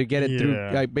expensive, and to get it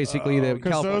through basically the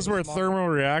because those were thermal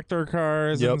reactor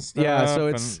cars and stuff. Yeah, so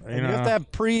it's and you have to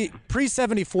have pre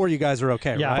 74. You guys are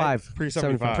okay, Yeah, right? pre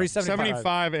 75,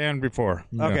 75 and before.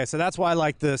 Okay, so that's why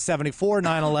the 74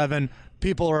 911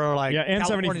 people are like, and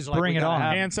 70, bring it on.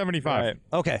 And 75. Right.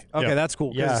 Okay, that's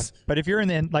cool. Yeah, but if you're in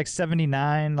the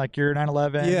 79, like your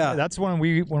 911, that's when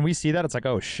we see that, it's like,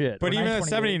 oh shit. But even the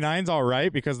 79's all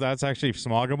right, because that's actually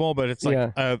smoggable, but it's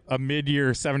like a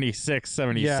mid-year 76,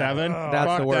 77.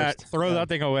 That's the worst. Throw that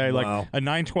thing away. Like a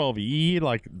 912E,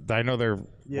 I know they're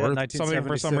worth something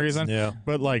for some reason. Yeah.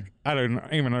 But I don't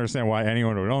even understand why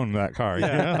anyone would own that car.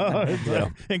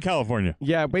 In California.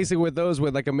 Yeah, basically with those,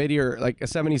 with a mid-year, a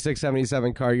 76,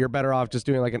 77 car, you're better off just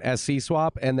doing an SC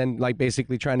swap and then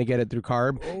basically trying to get it through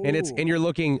CARB. And you're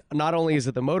looking, not only is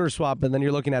it the motor swap, but then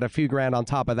you're looking at a few grand on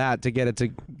top of that to get it to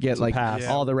get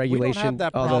all the regulation,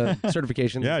 all the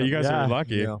certifications. Yeah, you guys are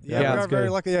lucky. Yeah, we are very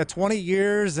lucky. Yeah, 20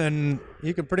 years and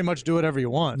you can pretty much do whatever you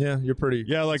want. Yeah, you're pretty.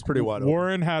 Yeah, it's pretty wide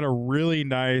Warren had a really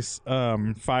nice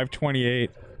 528i,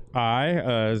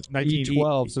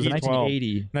 E12, so it's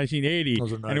 1980. 1980,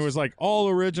 Those are nice. and it was all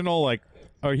original.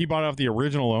 He bought it off the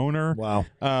original owner. Wow.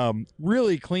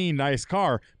 Really clean, nice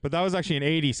car. But that was actually an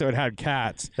 80, so it had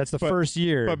cats. That's the first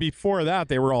year. But before that,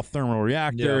 they were all thermal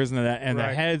reactors, and the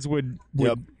heads would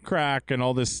crack, and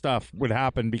all this stuff would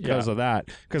happen because of that,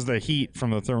 because the heat from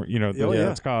the thermal,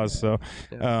 it's caused. So,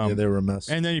 they were a mess.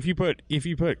 And then if you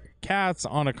put cats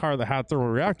on a car that had thermal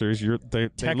reactors, they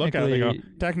look at it, they go,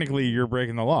 technically you're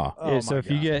breaking the law. So if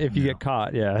you get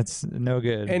caught, it's no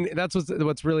good. And that's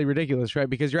what's really ridiculous, right?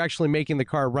 Because you're actually making the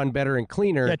car run better and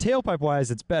cleaner. Yeah, tailpipe wise,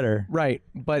 it's better. Right,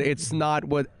 but it's not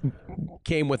what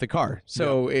came with the car.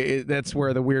 So that's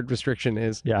where the weird restriction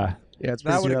is. Yeah. Yeah, it's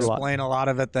that would explain a lot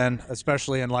of it then,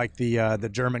 especially in the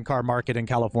German car market in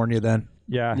California then.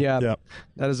 Yeah.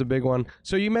 That is a big one.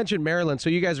 So you mentioned Maryland. So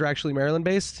you guys are actually Maryland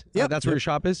based? Yeah. That's where your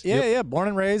shop is? Yeah. Born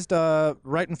and raised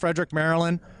right in Frederick,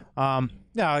 Maryland. I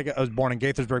was born in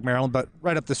Gaithersburg, Maryland, but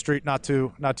right up the street, not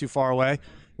too far away.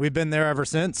 We've been there ever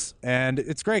since, and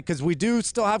it's great because we do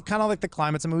still have kind of the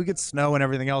climates. I mean, we get snow and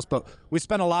everything else, but we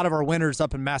spend a lot of our winters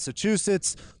up in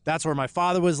Massachusetts. That's where my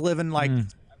father was living,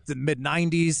 the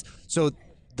mid-90s. So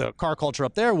the car culture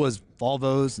up there was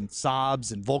Volvos and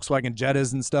Saabs and Volkswagen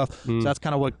Jettas and stuff. So that's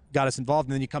kind of what got us involved.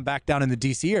 And then you come back down in the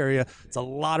D.C. area, it's a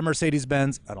lot of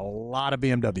Mercedes-Benz and a lot of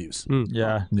BMWs.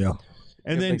 Yeah.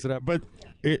 And then, but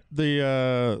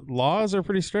the laws are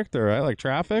pretty strict there, right? Like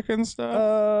traffic and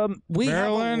stuff. We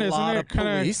Maryland, have a lot isn't it of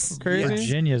kind police. of crazy?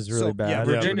 Virginia's really So, bad. Yeah,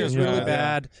 Virginia's Yeah. really Yeah.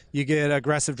 bad. You get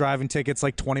aggressive driving tickets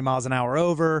like 20 miles an hour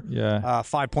over. Yeah.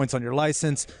 5 points on your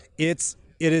license. It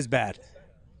is bad.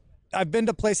 I've been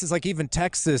to places like even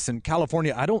Texas and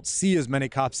California. I don't see as many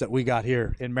cops that we got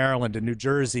here in Maryland and New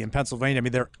Jersey and Pennsylvania. I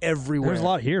mean, they're everywhere. There's a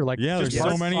lot here. Like, Yeah, just there's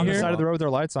so many on the here. side of the road with their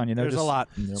lights on. There's just, a lot.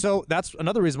 So that's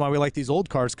another reason why we like these old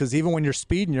cars, because even when you're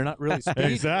speeding, you're not really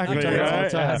speeding. Exactly, You're right? all the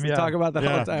time. Yeah. Talk about that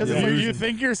all the time. Because you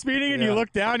think you're speeding and you Yeah.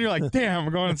 look down, you're like, damn, I'm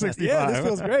going 65. Yeah, this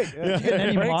feels great. Yeah. You get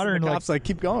Any brakes and modern, the like- cops like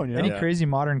keep going. any Yeah. crazy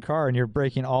modern car, and you're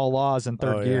breaking all laws in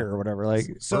third Oh, yeah. gear or whatever.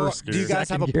 Like, So, First do you gear. guys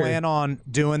have a Second gear. plan on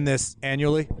doing this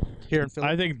annually here in Philly?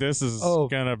 I think this is Oh.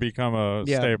 gonna become a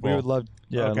Yeah, staple. we would love,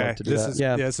 I'd okay, love to do this that. is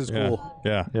Yeah. this is yeah. cool.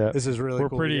 Yeah. yeah. This is really We're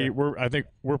cool. pretty. Yeah. I think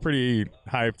we're pretty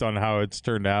hyped on how it's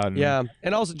turned out. And Yeah,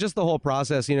 and also just the whole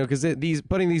process, because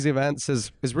putting these events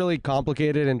is really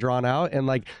complicated and drawn out, and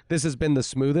like this has been the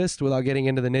smoothest without getting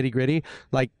into the nitty gritty.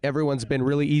 Like everyone's been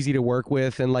really easy to work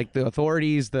with, and like the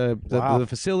authorities, the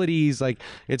facilities, like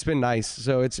it's been nice.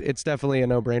 So it's definitely a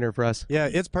no brainer for us. Yeah,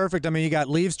 it's perfect. I mean, you got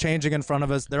leaves changing in front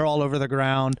of us. They're all over the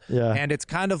ground. Yeah. And it's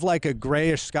kind of like a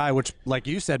grayish sky, which, like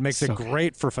you said, makes it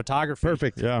great for photography.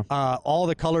 Perfect. Yeah. All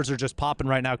the colors are just popping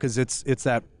right now because it's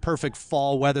that perfect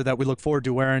fall weather that we look forward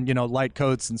to wearing, light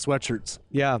coats and sweatshirts.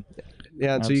 Yeah,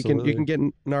 and so you Absolutely. can get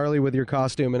gnarly with your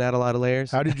costume and add a lot of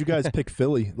layers. How did you guys pick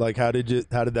Philly? Like, how did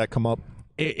that come up?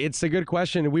 It's a good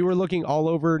question. We were looking all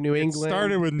over New It England.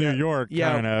 started with New York,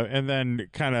 Yeah. kind of, and then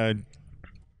kind of,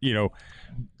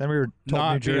 Then we were told New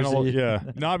not being Jersey. able,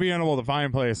 not being able to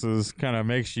find places kind of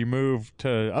makes you move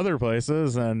to other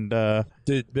places, and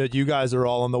But you guys are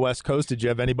all on the West Coast. Did you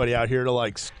have anybody out here to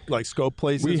like scope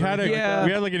places? we or had anything?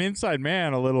 we had like an inside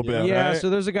man a little bit. Yeah, right? so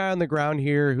there's a guy on the ground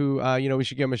here who, we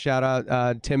should give him a shout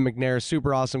out. Tim McNair,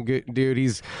 super awesome dude.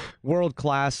 He's world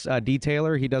class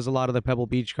detailer. He does a lot of the Pebble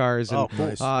Beach cars. And,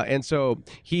 and so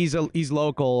he's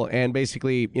local, and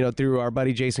basically, through our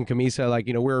buddy Jason Camisa,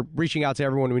 we're reaching out to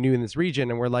everyone we knew in this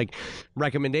region, and we're like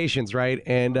recommendations, right?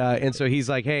 And so he's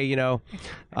like, hey,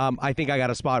 I think I got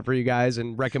a spot for you guys,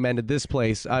 and recommended this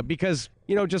place because.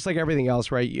 Just like everything else,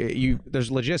 right?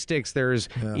 There's logistics, there's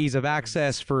ease of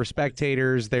access for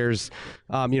spectators, there's,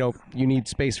 you need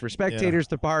space for spectators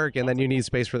to park, and then you need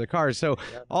space for the cars. So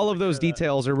all of those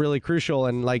details are really crucial,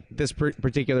 and like this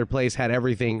particular place had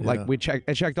everything. Like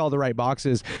I checked all the right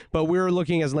boxes, but we were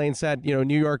looking, as Lane said,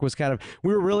 New York was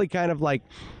we were really kind of like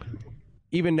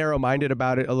even narrow-minded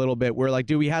about it a little bit. We're like,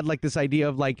 we had like this idea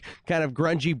of like kind of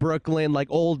grungy Brooklyn, like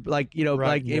old, like,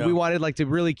 and we wanted like to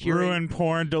really curate. ruin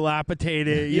porn,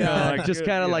 dilapidated. Just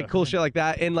kind of like cool shit like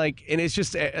that. And it's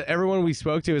just everyone we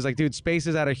spoke to is like, dude, space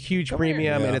is at a huge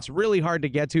premium, and it's really hard to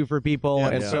get to for people.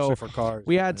 And so for cars.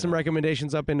 we had some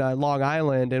recommendations up in Long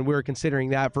Island, and we were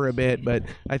considering that for a bit, but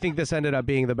I think this ended up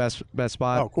being the best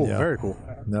spot. Oh, cool. Yeah. Very cool.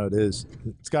 No, it is.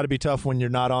 It's got to be tough when you're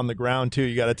not on the ground too.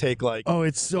 You got to take like. Oh,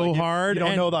 it's so hard. You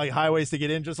don't and- know the highways to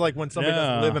get in. Just like when somebody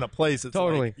doesn't live in a place, it's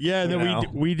Totally. like, Yeah, and then you know.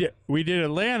 we did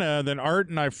Atlanta. Then Art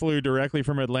and I flew directly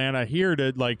from Atlanta here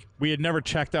to we had never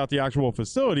checked out the actual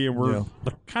facility, and we're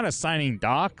kind of signing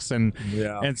docs and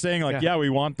saying we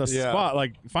want the spot,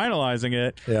 like finalizing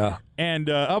it. Yeah. And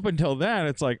up until then,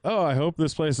 it's like, oh, I hope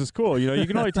this place is cool. You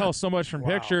can only tell so much from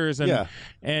pictures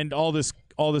and all this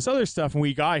other stuff. And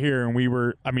we got here, and we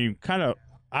were,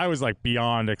 I was like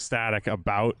beyond ecstatic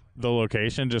about the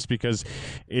location, just because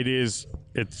it's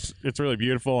really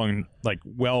beautiful and like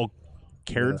well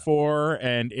cared for,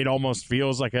 and it almost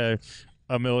feels like a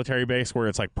military base where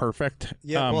it's like perfect.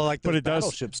 Yeah, like but those it does.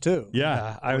 battleships too.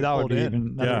 Yeah, that would be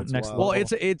even Yeah. next Wow. level. Well,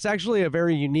 it's actually a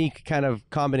very unique kind of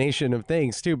combination of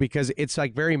things too, because it's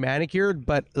like very manicured,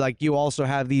 but like you also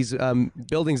have these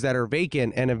buildings that are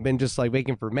vacant and have been just like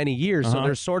vacant for many years, so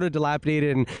they're sort of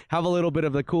dilapidated and have a little bit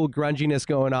of the cool grunginess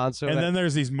going on. So and then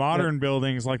there's these modern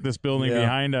buildings like this building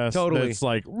behind us. Totally. That's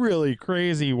like really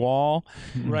crazy wall,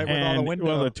 Right, with all the and windows.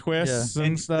 all the twists and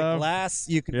And the stuff. glass,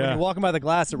 when Yeah. you're walking by the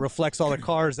glass, it reflects all the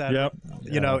cars that are,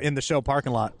 in the show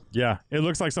parking lot. Yeah, it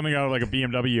looks like something out of like a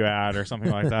BMW ad or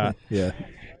something like that. Yeah.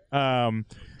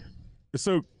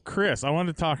 So Chris, I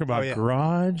wanted to talk about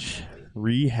garage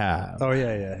rehab. Oh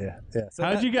yeah. So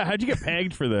How'd you get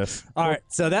pegged for this? All right,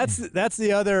 so that's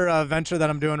the other venture that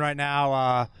I'm doing right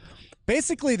now.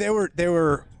 Basically, they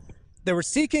were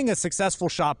seeking a successful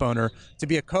shop owner to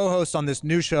be a co-host on this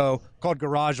new show called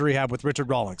Garage Rehab with Richard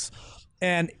Rawlings.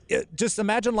 And just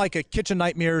imagine like a Kitchen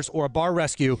Nightmares or a Bar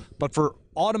Rescue, but for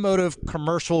automotive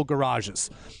commercial garages.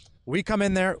 We come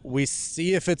in there, we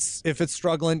see if it's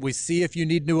struggling, we see if you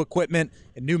need new equipment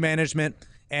and new management,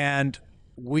 and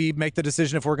we make the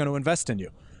decision if we're going to invest in you.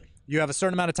 You have a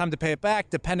certain amount of time to pay it back,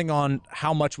 depending on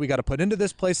how much we got to put into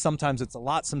this place. Sometimes it's a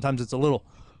lot, sometimes it's a little.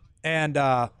 And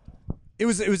it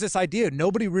was this idea.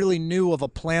 Nobody really knew of a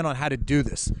plan on how to do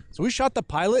this. So we shot the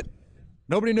pilot.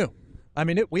 Nobody knew. I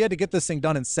mean, we had to get this thing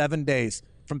done in 7 days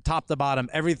from top to bottom.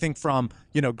 Everything from,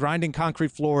 grinding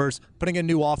concrete floors, putting in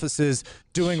new offices,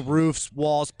 doing roofs,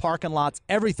 walls, parking lots,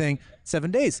 everything, 7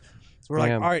 days. So we're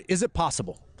like, all right, is it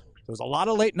possible? There was a lot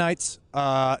of late nights,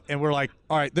 and we're like,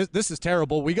 all right, this is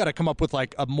terrible. We got to come up with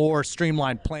like a more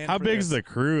streamlined plan. How big is the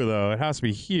crew, though? It has to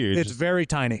be huge. It's very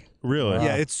tiny. Really?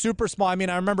 Yeah, it's super small. I mean,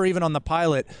 I remember even on the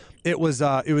pilot, it was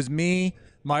me,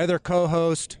 my other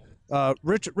co-host.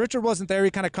 Richard wasn't there.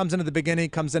 He kind of comes in at the beginning,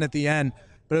 comes in at the end.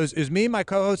 But it was me, my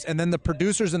co-host, and then the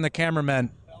producers and the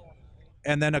cameramen,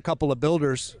 and then a couple of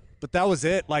builders. But that was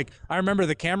it. Like, I remember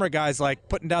the camera guys like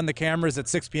putting down the cameras at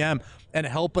 6 p.m. and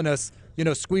helping us,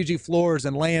 squeegee floors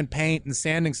and laying paint and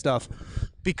sanding stuff.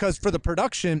 Because for the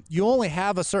production, you only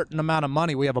have a certain amount of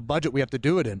money. We have a budget we have to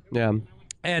do it in. Yeah.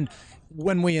 And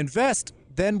when we invest,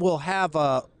 then we'll have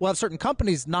certain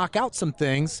companies knock out some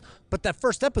things. But that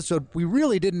first episode, we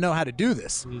really didn't know how to do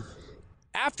this.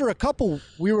 After a couple,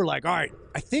 we were like, all right,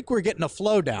 I think we're getting a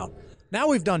flow down. Now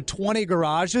we've done 20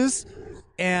 garages,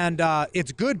 and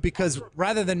it's good because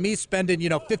rather than me spending,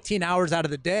 15 hours out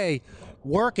of the day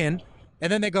working,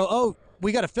 and then they go, oh,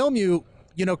 we got to film you.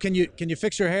 Can you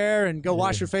fix your hair and go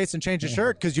wash your face and change your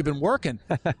shirt because you've been working?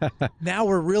 Now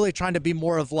we're really trying to be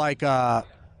more of like,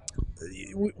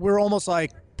 we're almost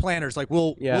like planners. Like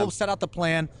we'll set out the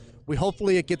plan.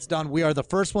 Hopefully it gets done. We are the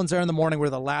first ones there in the morning. We're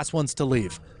the last ones to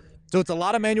leave. So it's a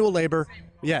lot of manual labor.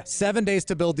 Yeah, 7 days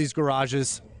to build these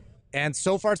garages. And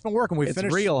so far it's been working. It's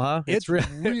real, huh? It's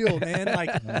real, man.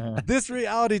 Like this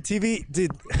reality TV,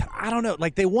 dude, I don't know.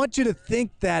 Like they want you to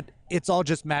think that it's all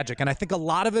just magic. And I think a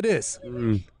lot of it is.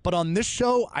 But on this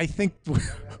show, I think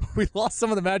we lost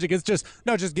some of the magic. It's just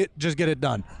get it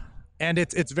done. And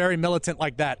it's very militant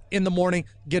like that. In the morning,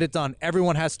 get it done.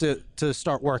 Everyone has to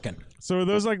start working. So are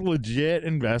those like legit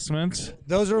investments?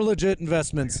 Those are legit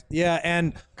investments. Yeah,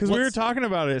 and because we were talking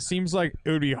about it, it seems like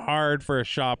it would be hard for a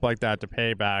shop like that to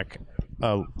pay back,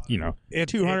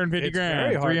 250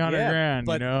 grand, 300 grand,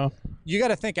 but you got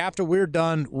to think after we're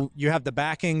done, you have the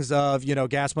backings of,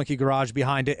 Gas Monkey Garage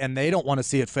behind it, and they don't want to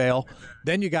see it fail.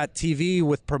 Then you got TV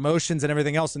with promotions and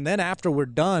everything else. And then after we're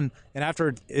done and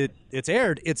after it's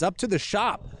aired, it's up to the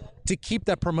shop to keep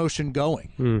that promotion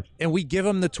going. And we give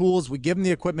them the tools, we give them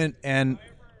the equipment, and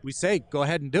we say, go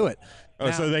ahead and do it. Oh,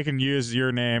 now, so they can use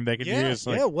your name. They can use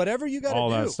whatever you got to do.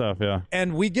 All that stuff, yeah.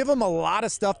 And we give them a lot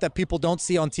of stuff that people don't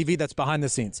see on TV that's behind the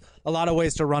scenes. A lot of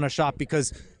ways to run a shop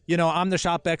because, I'm the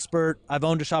shop expert. I've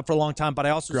owned a shop for a long time, but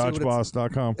I also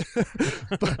GarageBoss.com.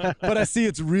 but I see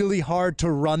it's really hard to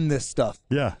run this stuff.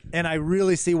 Yeah. And I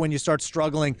really see when you start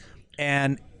struggling,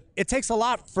 and it takes a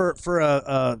lot for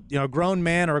a grown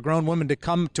man or a grown woman to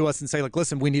come to us and say, like,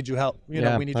 listen, we need your help. We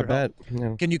need your help.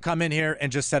 Yeah. Can you come in here and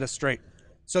just set us straight?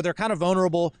 So they're kind of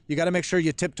vulnerable. You got to make sure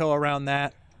you tiptoe around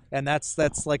that. And that's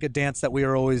like a dance that we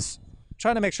are always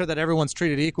trying to make sure that everyone's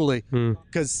treated equally.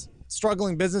 Because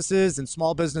struggling businesses and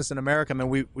small business in America, I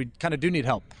mean, we kind of do need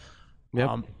help.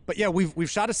 Yep. But yeah, we've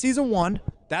shot a season 1.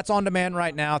 That's on demand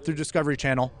right now through Discovery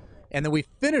Channel. And then we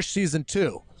finished season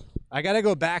 2. I got to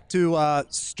go back to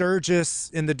Sturgis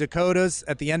in the Dakotas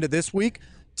at the end of this week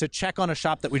to check on a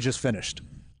shop that we just finished.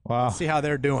 Wow. See how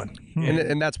they're doing.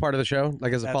 And that's part of the show,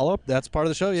 like as a follow-up? That's part of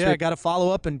the show, yeah. Sweet. I got to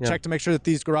follow up and check to make sure that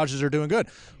these garages are doing good.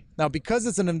 Now, because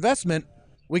it's an investment,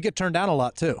 we get turned down a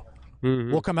lot, too.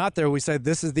 We'll come out there, we say,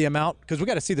 this is the amount, because we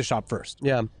got to see the shop first.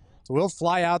 Yeah. So we'll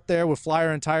fly out there, we'll fly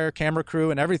our entire camera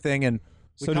crew and everything, and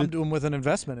we come to them with an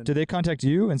investment. Do they contact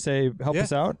you and say, help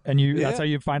us out? And that's how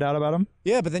you find out about them?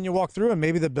 Yeah, but then you walk through and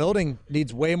maybe the building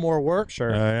needs way more work.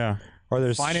 Sure. Yeah. Or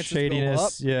there's finances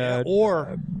shadiness. Yeah.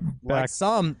 Or like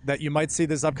some that you might see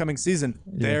this upcoming season,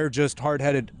 they're just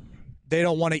hard-headed. They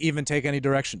don't want to even take any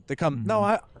direction. They come,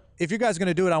 if you guys are going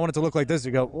to do it, I want it to look like this.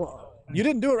 You go, well, you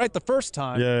didn't do it right the first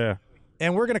time. Yeah.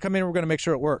 And we're going to come in and we're going to make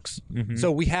sure it works.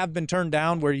 So we have been turned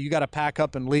down where you got to pack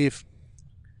up and leave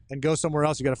and go somewhere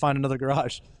else. You got to find another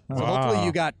garage. So hopefully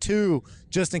you got 2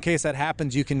 just in case that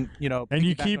happens. You can, And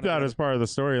you keep that as part of the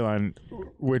storyline,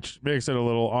 which makes it a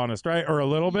little honest, right? Or a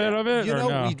little bit of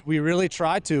it? We really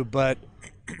try to, but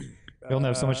you only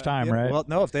have so much time, right? Well,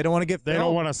 no, if they don't want to get filmed, they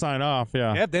don't want to sign off,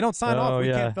 Yeah, if they don't sign off,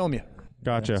 we can't film you.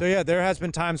 Gotcha. So yeah, there has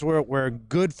been times where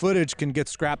good footage can get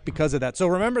scrapped because of that. So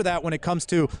remember that when it comes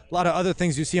to a lot of other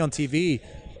things you see on TV,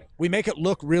 we make it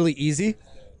look really easy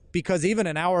because even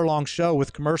an hour-long show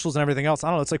with commercials and everything else, I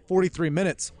don't know, it's like 43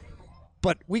 minutes,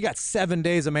 but we got 7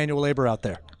 days of manual labor out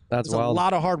there. That's There's wild. a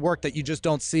lot of hard work that you just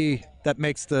don't see that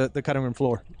makes the cutting room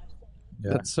floor.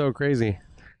 That's so crazy.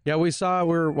 Yeah, we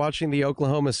were watching the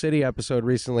Oklahoma City episode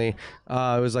recently. It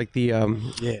was like the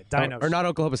Dino or not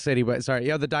Oklahoma City, but sorry,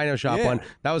 the Dino Shop one.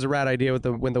 That was a rad idea with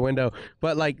the window.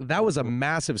 But like that was a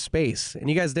massive space, and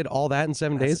you guys did all that in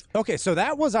 7 days. Okay, so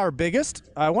that was our biggest.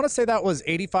 I want to say that was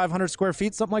 8,500 square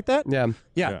feet, something like that.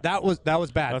 Yeah. That was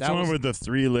bad. That's that the one was, with the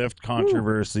 3 lift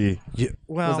controversy.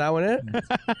 well, Was that one it?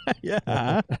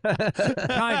 Yeah.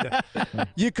 kind of.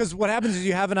 Because what happens is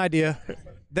you have an idea,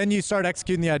 then you start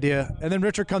executing the idea, and then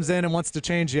Richard comes in and wants to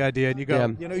change the idea, and you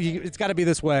go, it's got to be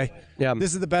this way. Yeah.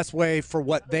 This is the best way for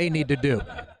what they need to do.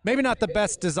 Maybe not the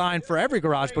best design for every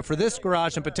garage, but for this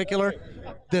garage in particular,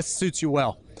 this suits you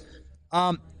well.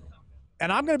 And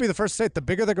I'm going to be the first to say it, the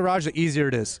bigger the garage, the easier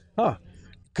it is.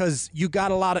 Because you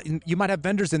got you might have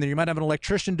vendors in there. You might have an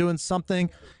electrician doing something,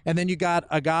 and then you got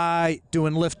a guy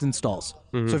doing lift installs.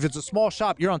 So if it's a small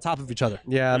shop, you're on top of each other.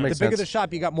 Yeah, that makes The bigger sense. the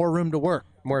shop, you got more room to work.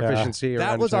 More efficiency. That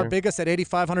around was each our other. biggest at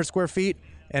 8,500 square feet.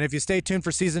 And if you stay tuned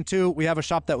for season 2, we have a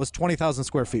shop that was 20,000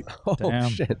 square feet. Oh Damn.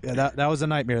 shit! Yeah, that was a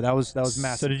nightmare. That was So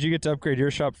massive. did you get to upgrade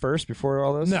your shop first before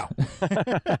all this? No,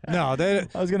 no.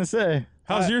 I was gonna say.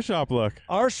 How's your shop look?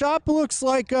 Our shop looks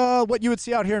like what you would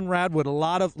see out here in Radwood. A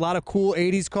lot of cool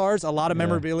 80s cars, a lot of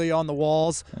memorabilia on the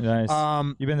walls. Nice.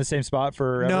 You've been in the same spot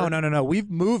for No. We've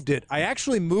moved it. I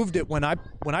actually moved it when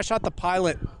I shot the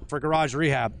pilot for Garage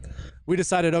Rehab. We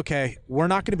decided, okay, we're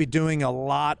not going to be doing a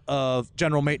lot of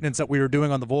general maintenance that we were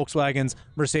doing on the Volkswagens,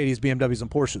 Mercedes, BMWs, and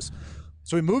Porsches.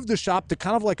 So we moved the shop to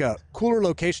kind of like a cooler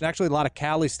location, actually a lot of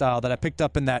Cali style that I picked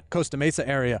up in that Costa Mesa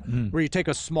area, where you take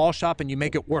a small shop and you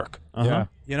make it work. Uh-huh.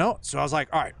 You know? So I was like,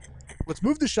 all right, let's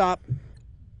move the shop.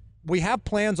 We have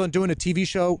plans on doing a TV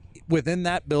show within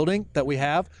that building that we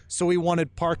have. So we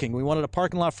wanted parking. We wanted a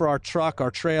parking lot for our truck, our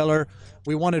trailer.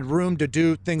 We wanted room to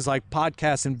do things like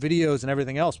podcasts and videos and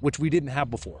everything else, which we didn't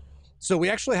have before. So we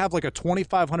actually have like a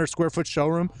 2,500 square foot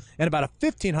showroom and about a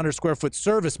 1,500 square foot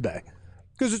service bay.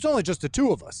 Because it's only just the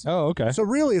two of us. Oh, okay. So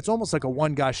really, it's almost like a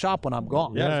one-guy shop when I'm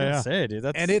gone. Yeah, I was gonna say, dude.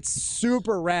 That's And it's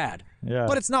super rad. Yeah.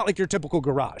 But it's not like your typical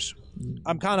garage.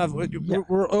 I'm kind of,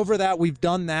 we're over that. We've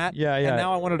done that. Yeah. And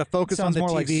now I wanted to focus on sounds the more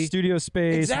TV. like studio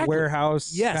space, Exactly.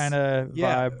 warehouse Yes. kind of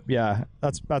Yeah. vibe. Yeah,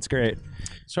 that's great.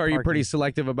 So are you pretty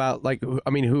selective about like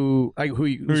whose cars your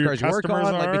you work customers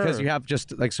on? Like are, because or- you have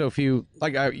just like so few.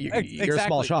 Like you're a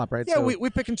small Exactly. shop, right? Yeah, So, we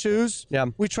pick and choose. Yeah.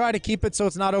 We try to keep it so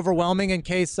it's not overwhelming in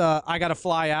case I got to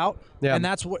fly out. Yeah. And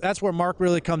that's where Mark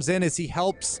really comes in, is he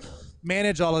helps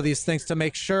manage all of these things to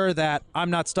make sure that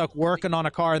I'm not stuck working on a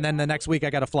car and then the next week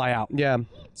I got to fly out. yeah.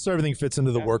 So everything fits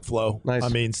into the workflow. Nice. I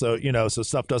mean, so so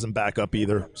stuff doesn't back up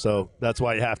either. So that's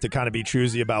why you have to kind of be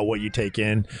choosy about what you take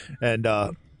in, and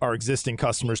our existing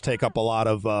customers take up a lot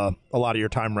of your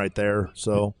time right there.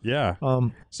 So Yeah.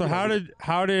 So how did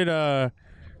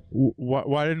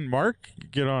why didn't Mark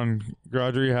get on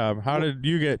Garage Rehab? How did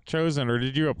you get chosen, or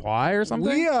did you apply or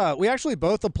something? We actually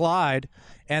both applied,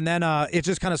 and then it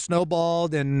just kind of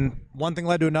snowballed, and one thing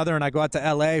led to another, and I go out to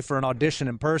LA for an audition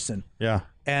in person. Yeah.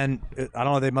 And I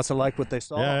don't know, they must have liked what they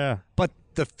saw. Yeah. But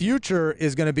the future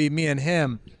is going to be me and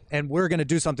him, and we're going to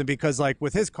do something because, like,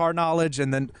 with his car knowledge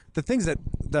and then the things that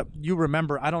you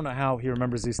remember, I don't know how he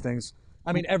remembers these things.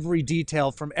 I mean, every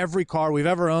detail from every car we've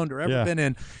ever owned or ever been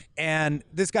in. And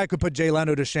this guy could put Jay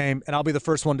Leno to shame, and I'll be the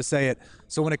first one to say it.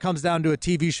 So when it comes down to a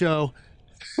TV show,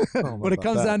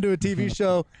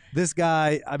 this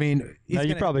guy, I mean, he's No, you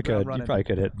gonna probably hit the ground could. running. You probably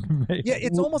could hit. Yeah,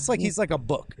 it's almost like he's like a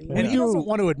book, and he doesn't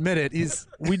want to admit it.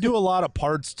 we do a lot of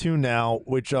parts too now,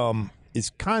 which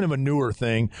is kind of a newer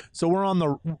thing. So we're on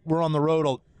the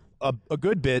road a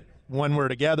good bit when we're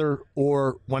together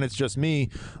or when it's just me.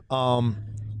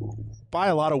 Buy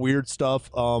a lot of weird stuff.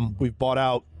 We've bought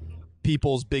out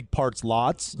people's big parts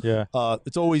lots. Yeah.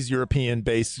 It's always European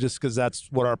based just because that's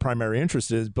what our primary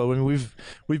interest is. But when we've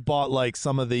bought like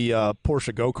some of the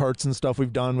Porsche go-karts and stuff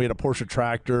we've done. We had a Porsche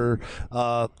tractor,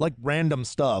 like random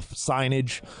stuff,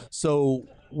 signage. So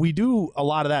we do a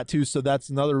lot of that too. So that's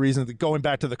another reason that going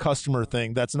back to the customer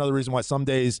thing, that's another reason why some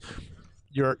days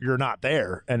you're not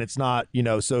there, and it's not,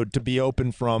 so to be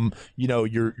open from,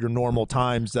 your normal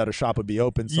times that a shop would be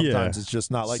open, sometimes it's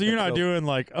just not like so you're that. not doing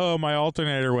like, oh, my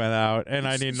alternator went out and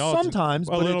I need an alternator. Sometimes,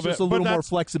 a but little it's just bit, a little but more that's-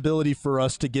 flexibility for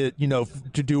us to get,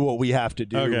 to do what we have to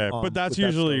do. Okay, but that's with that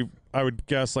usually, stuff. I would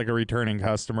guess, like a returning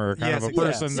customer, kind Yes, of a yeah.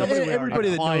 person. Somebody that's Everybody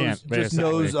a that client, knows just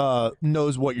basically.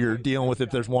 knows what you're dealing with.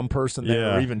 If there's one person there,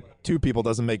 Yeah. or even two people,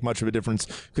 doesn't make much of a difference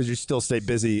because you still stay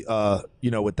busy,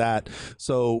 with that.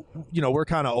 So we're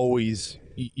kind of always,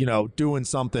 doing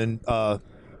something,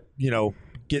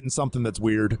 getting something that's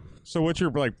weird. So what's your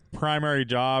like primary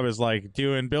job? Is like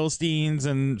doing Bilsteins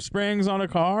and springs on a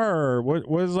car, or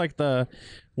what's like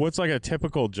a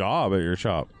typical job at your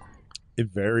shop? It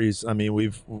varies. I mean,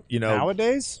 we've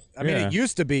nowadays. I mean, Yeah. it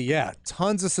used to be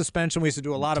tons of suspension. We used to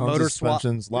do a lot of tons motor of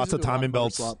suspensions, lots of timing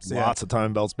belts, swaps, lots of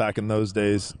timing belts back in those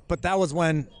days. But that was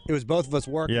when it was both of us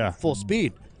working full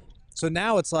speed. So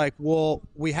now it's like, well,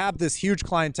 we have this huge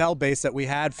clientele base that we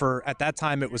had for, at that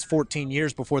time, it was 14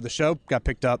 years before the show got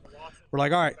picked up. We're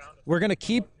like, all right, we're going to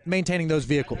keep maintaining those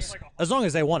vehicles as long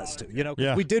as they want us to,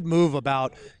 'cause we did move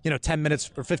about, 10 minutes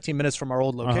or 15 minutes from our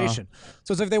old location.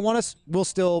 So if they want us, we'll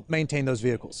still maintain those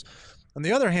vehicles. On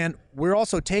the other hand, we're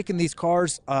also taking these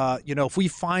cars, if we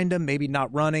find them, maybe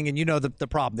not running, and the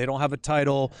problem, they don't have a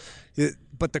title,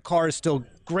 but the car is still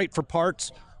great for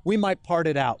parts, we might part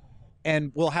it out.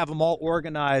 And we'll have them all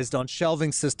organized on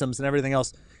shelving systems and everything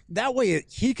else. That way,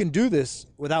 he can do this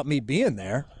without me being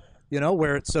there,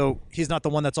 so he's not the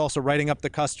one that's also writing up the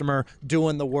customer,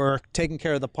 doing the work, taking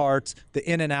care of the parts, the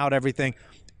in and out, everything.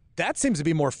 That seems to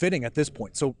be more fitting at this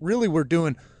point. So really, we're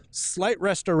doing slight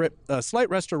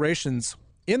restorations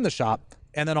in the shop,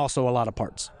 and then also a lot of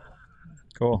parts.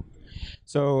 Cool.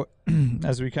 So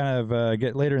as we kind of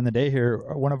get later in the day here,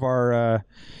 one of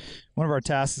our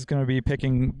tasks is going to be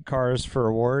picking cars for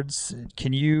awards.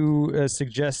 Can you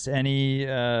suggest any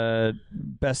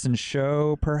best in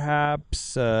show,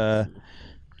 perhaps?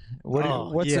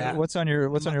 What's on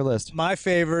your list? My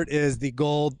favorite is the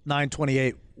gold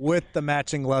 928 with the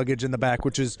matching luggage in the back,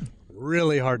 which is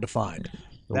really hard to find.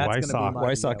 That's going to be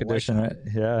Wysock edition.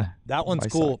 Wysock. Yeah, that one's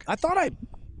Wysock. cool. I thought I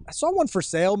saw one for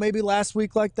sale maybe last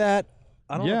week like that.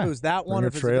 I don't know if it was that one Bring or a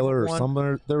if it's trailer a or one.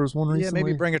 something. There was one recently. Yeah,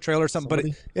 maybe bring a trailer or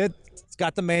something. But it's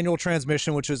got the manual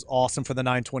transmission, which is awesome for the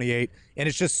 928, and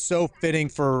it's just so fitting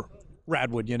for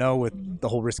Radwood, with the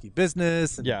whole risky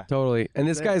business. And Totally. And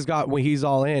this guy's got, when he's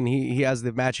all in, he has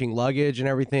the matching luggage and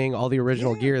everything, all the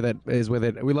original gear that is with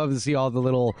it. We love to see all the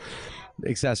little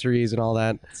accessories and all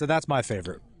that. So that's my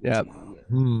favorite. Yeah.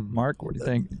 Mark, what do you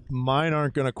think? Mine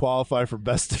aren't going to qualify for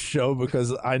best of show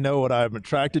because I know what I'm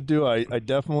attracted to. I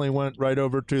definitely went right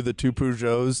over to the two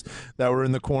Peugeots that were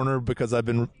in the corner because I've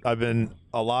been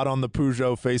a lot on the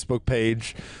Peugeot Facebook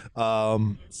page.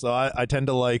 So I tend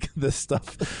to like this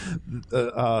stuff,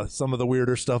 some of the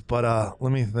weirder stuff, but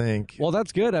let me think. Well,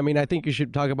 that's good. I mean, I think you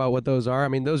should talk about what those are. I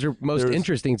mean, those are most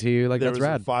interesting to you. Like, that's rad.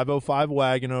 There was a 505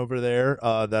 wagon over there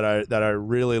that I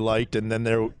really liked, and then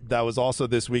that was also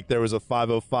this week there was a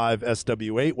 505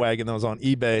 SW8 wagon that was on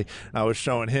eBay. I was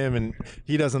showing him, and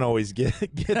he doesn't always get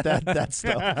that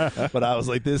stuff. But I was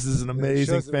like, this is an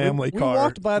amazing family car. We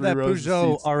walked by that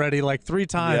Peugeot already like 3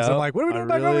 times. I'm like, what are we doing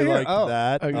back over here?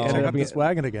 That. Check out this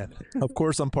wagon again. Of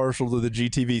course, I'm partial to the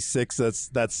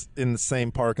GTV6 that's in the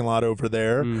same parking lot over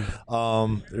there.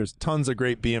 There's tons of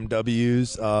great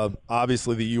BMWs.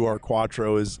 Obviously, the UR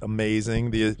Quattro is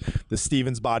amazing. The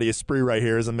Stevens Body Esprit right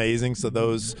here is amazing. So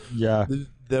those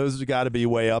got to be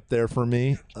way up there for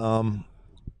me.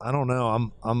 I don't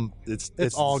know.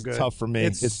 It's all good. Tough for me.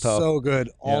 It's tough. so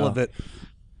good. All of it.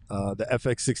 The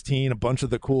FX16, a bunch of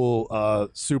the cool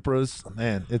Supras.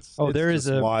 Man, there is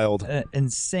a wild,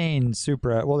 insane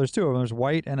Supra. Well, there's two of them. There's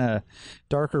white and a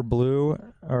darker blue,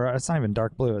 or it's not even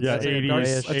dark blue. It's Yeah, like 80s,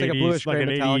 it's like a bluish gray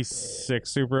metallic. 86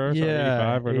 Supra, or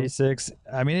yeah, 85, 86.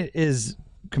 I mean, it is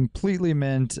completely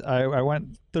mint. I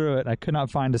went through it. I could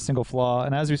not find a single flaw.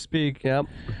 And as we speak,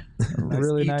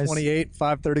 really nice. E28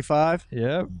 535.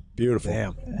 Yep. Beautiful.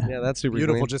 Damn. Yeah, that's super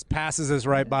beautiful. clean. Just passes us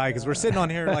right by because we're sitting on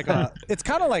here like it's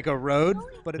kind of like a road,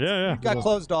 but it's we've got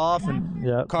closed off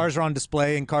and cars are on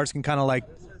display and cars can kind of like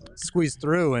squeeze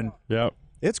through and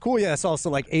it's cool. Yeah, it's also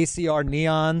like ACR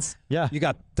neons. Yeah, you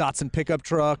got Datsun pickup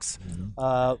trucks.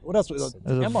 What else?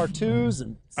 MR2s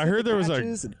and I heard there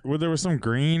was some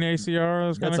green ACR that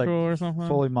was kind of cool or something.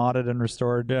 Fully modded and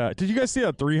restored. Yeah. Did you guys see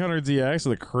that 300ZX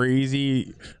with the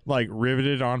cringed like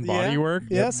riveted on bodywork?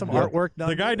 Yeah, some artwork done.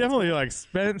 The guy definitely like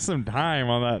spent some time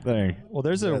on that thing. Well,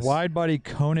 there's a wide body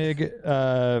Koenig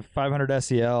 500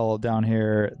 SEL down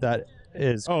here that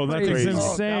is that's crazy.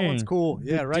 insane. That one's cool.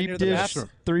 Yeah, right deep near the dish bathroom.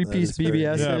 3-piece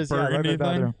BBSs. Yeah, right by the burgundy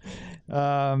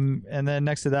bathroom. And then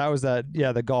next to that was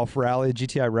the Golf Rally,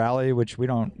 GTI Rally, which we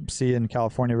don't see in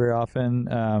California very often.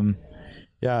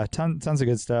 Tons of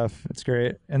good stuff. It's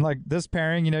great. And like this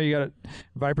pairing, you got a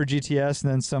Viper GTS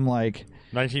and then some like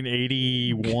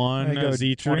 1981 drink beers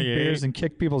Z28 and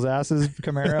kick people's asses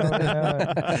Camaro.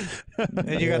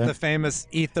 And you got the famous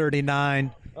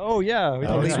E39. Oh yeah,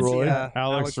 Alex Roy.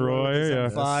 Alex Roy,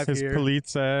 his here.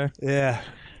 Polizia. Yeah.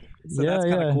 So that's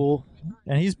kind of cool.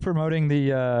 And he's promoting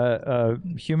the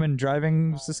Human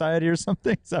Driving Society or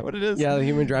something. Is that what it is? Yeah, the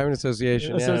Human Driving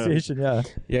Association. Yeah.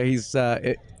 Yeah, he's.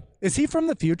 Is he from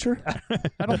the future?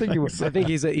 I don't think he was. I think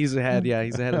he's ahead. Yeah,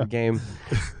 he's ahead of the game.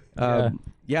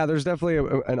 Yeah, there's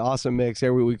definitely an awesome mix.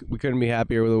 Yeah, we couldn't be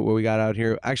happier with what we got out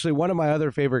here. Actually, one of my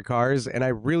other favorite cars, and I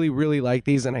really, really like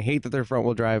these, and I hate that they're front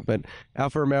wheel drive, but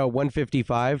Alfa Romeo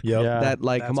 155. Yep. Yeah, that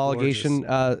like homologation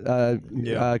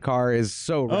car is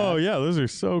so rad. Oh yeah, those are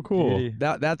so cool.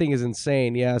 That thing is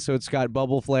insane. Yeah, so it's got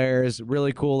bubble flares,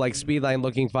 really cool, like Speedline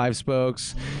looking 5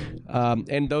 spokes,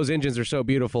 and those engines are so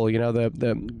beautiful. You know,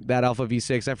 that Alpha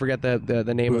V6. I forget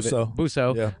the name of it.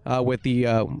 Busso. Yeah. With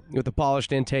the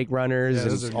polished intake runners.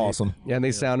 Yeah, those are awesome. Yeah, and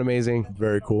they sound amazing.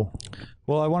 Very cool.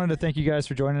 Well, I wanted to thank you guys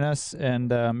for joining us, and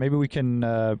maybe we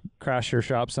can crash your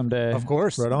shop someday. Of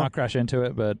course. Right on. Not crash into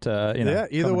it, but yeah,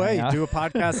 either come and way, hang out. do a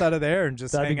podcast out of there and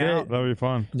just That'd be hang great. out. That'd be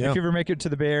fun. Yeah. If you ever make it to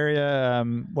the Bay Area,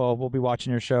 well, we'll be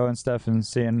watching your show and stuff and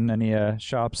seeing any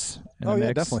shops in the Oh, yeah,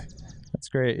 mix. definitely. That's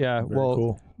great. Yeah. Very well,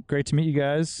 cool. great to meet you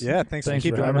guys. Yeah, thanks for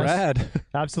keeping keeping it rad.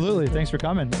 Absolutely. Thanks for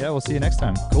coming. Yeah, we'll see you next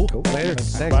time. Cool. Later.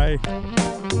 Thanks. Bye.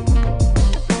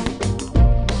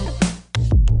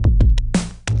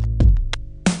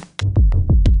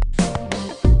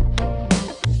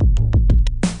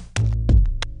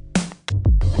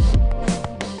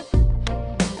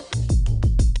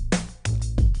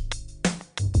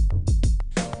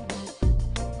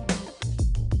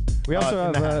 We also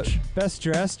in the have hatch. Best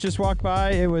Dressed just walked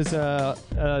by. It was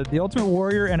the Ultimate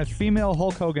Warrior and a female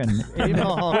Hulk Hogan. With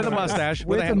a mustache.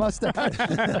 With a mustache.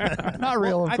 Not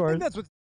real, of I course. think that's what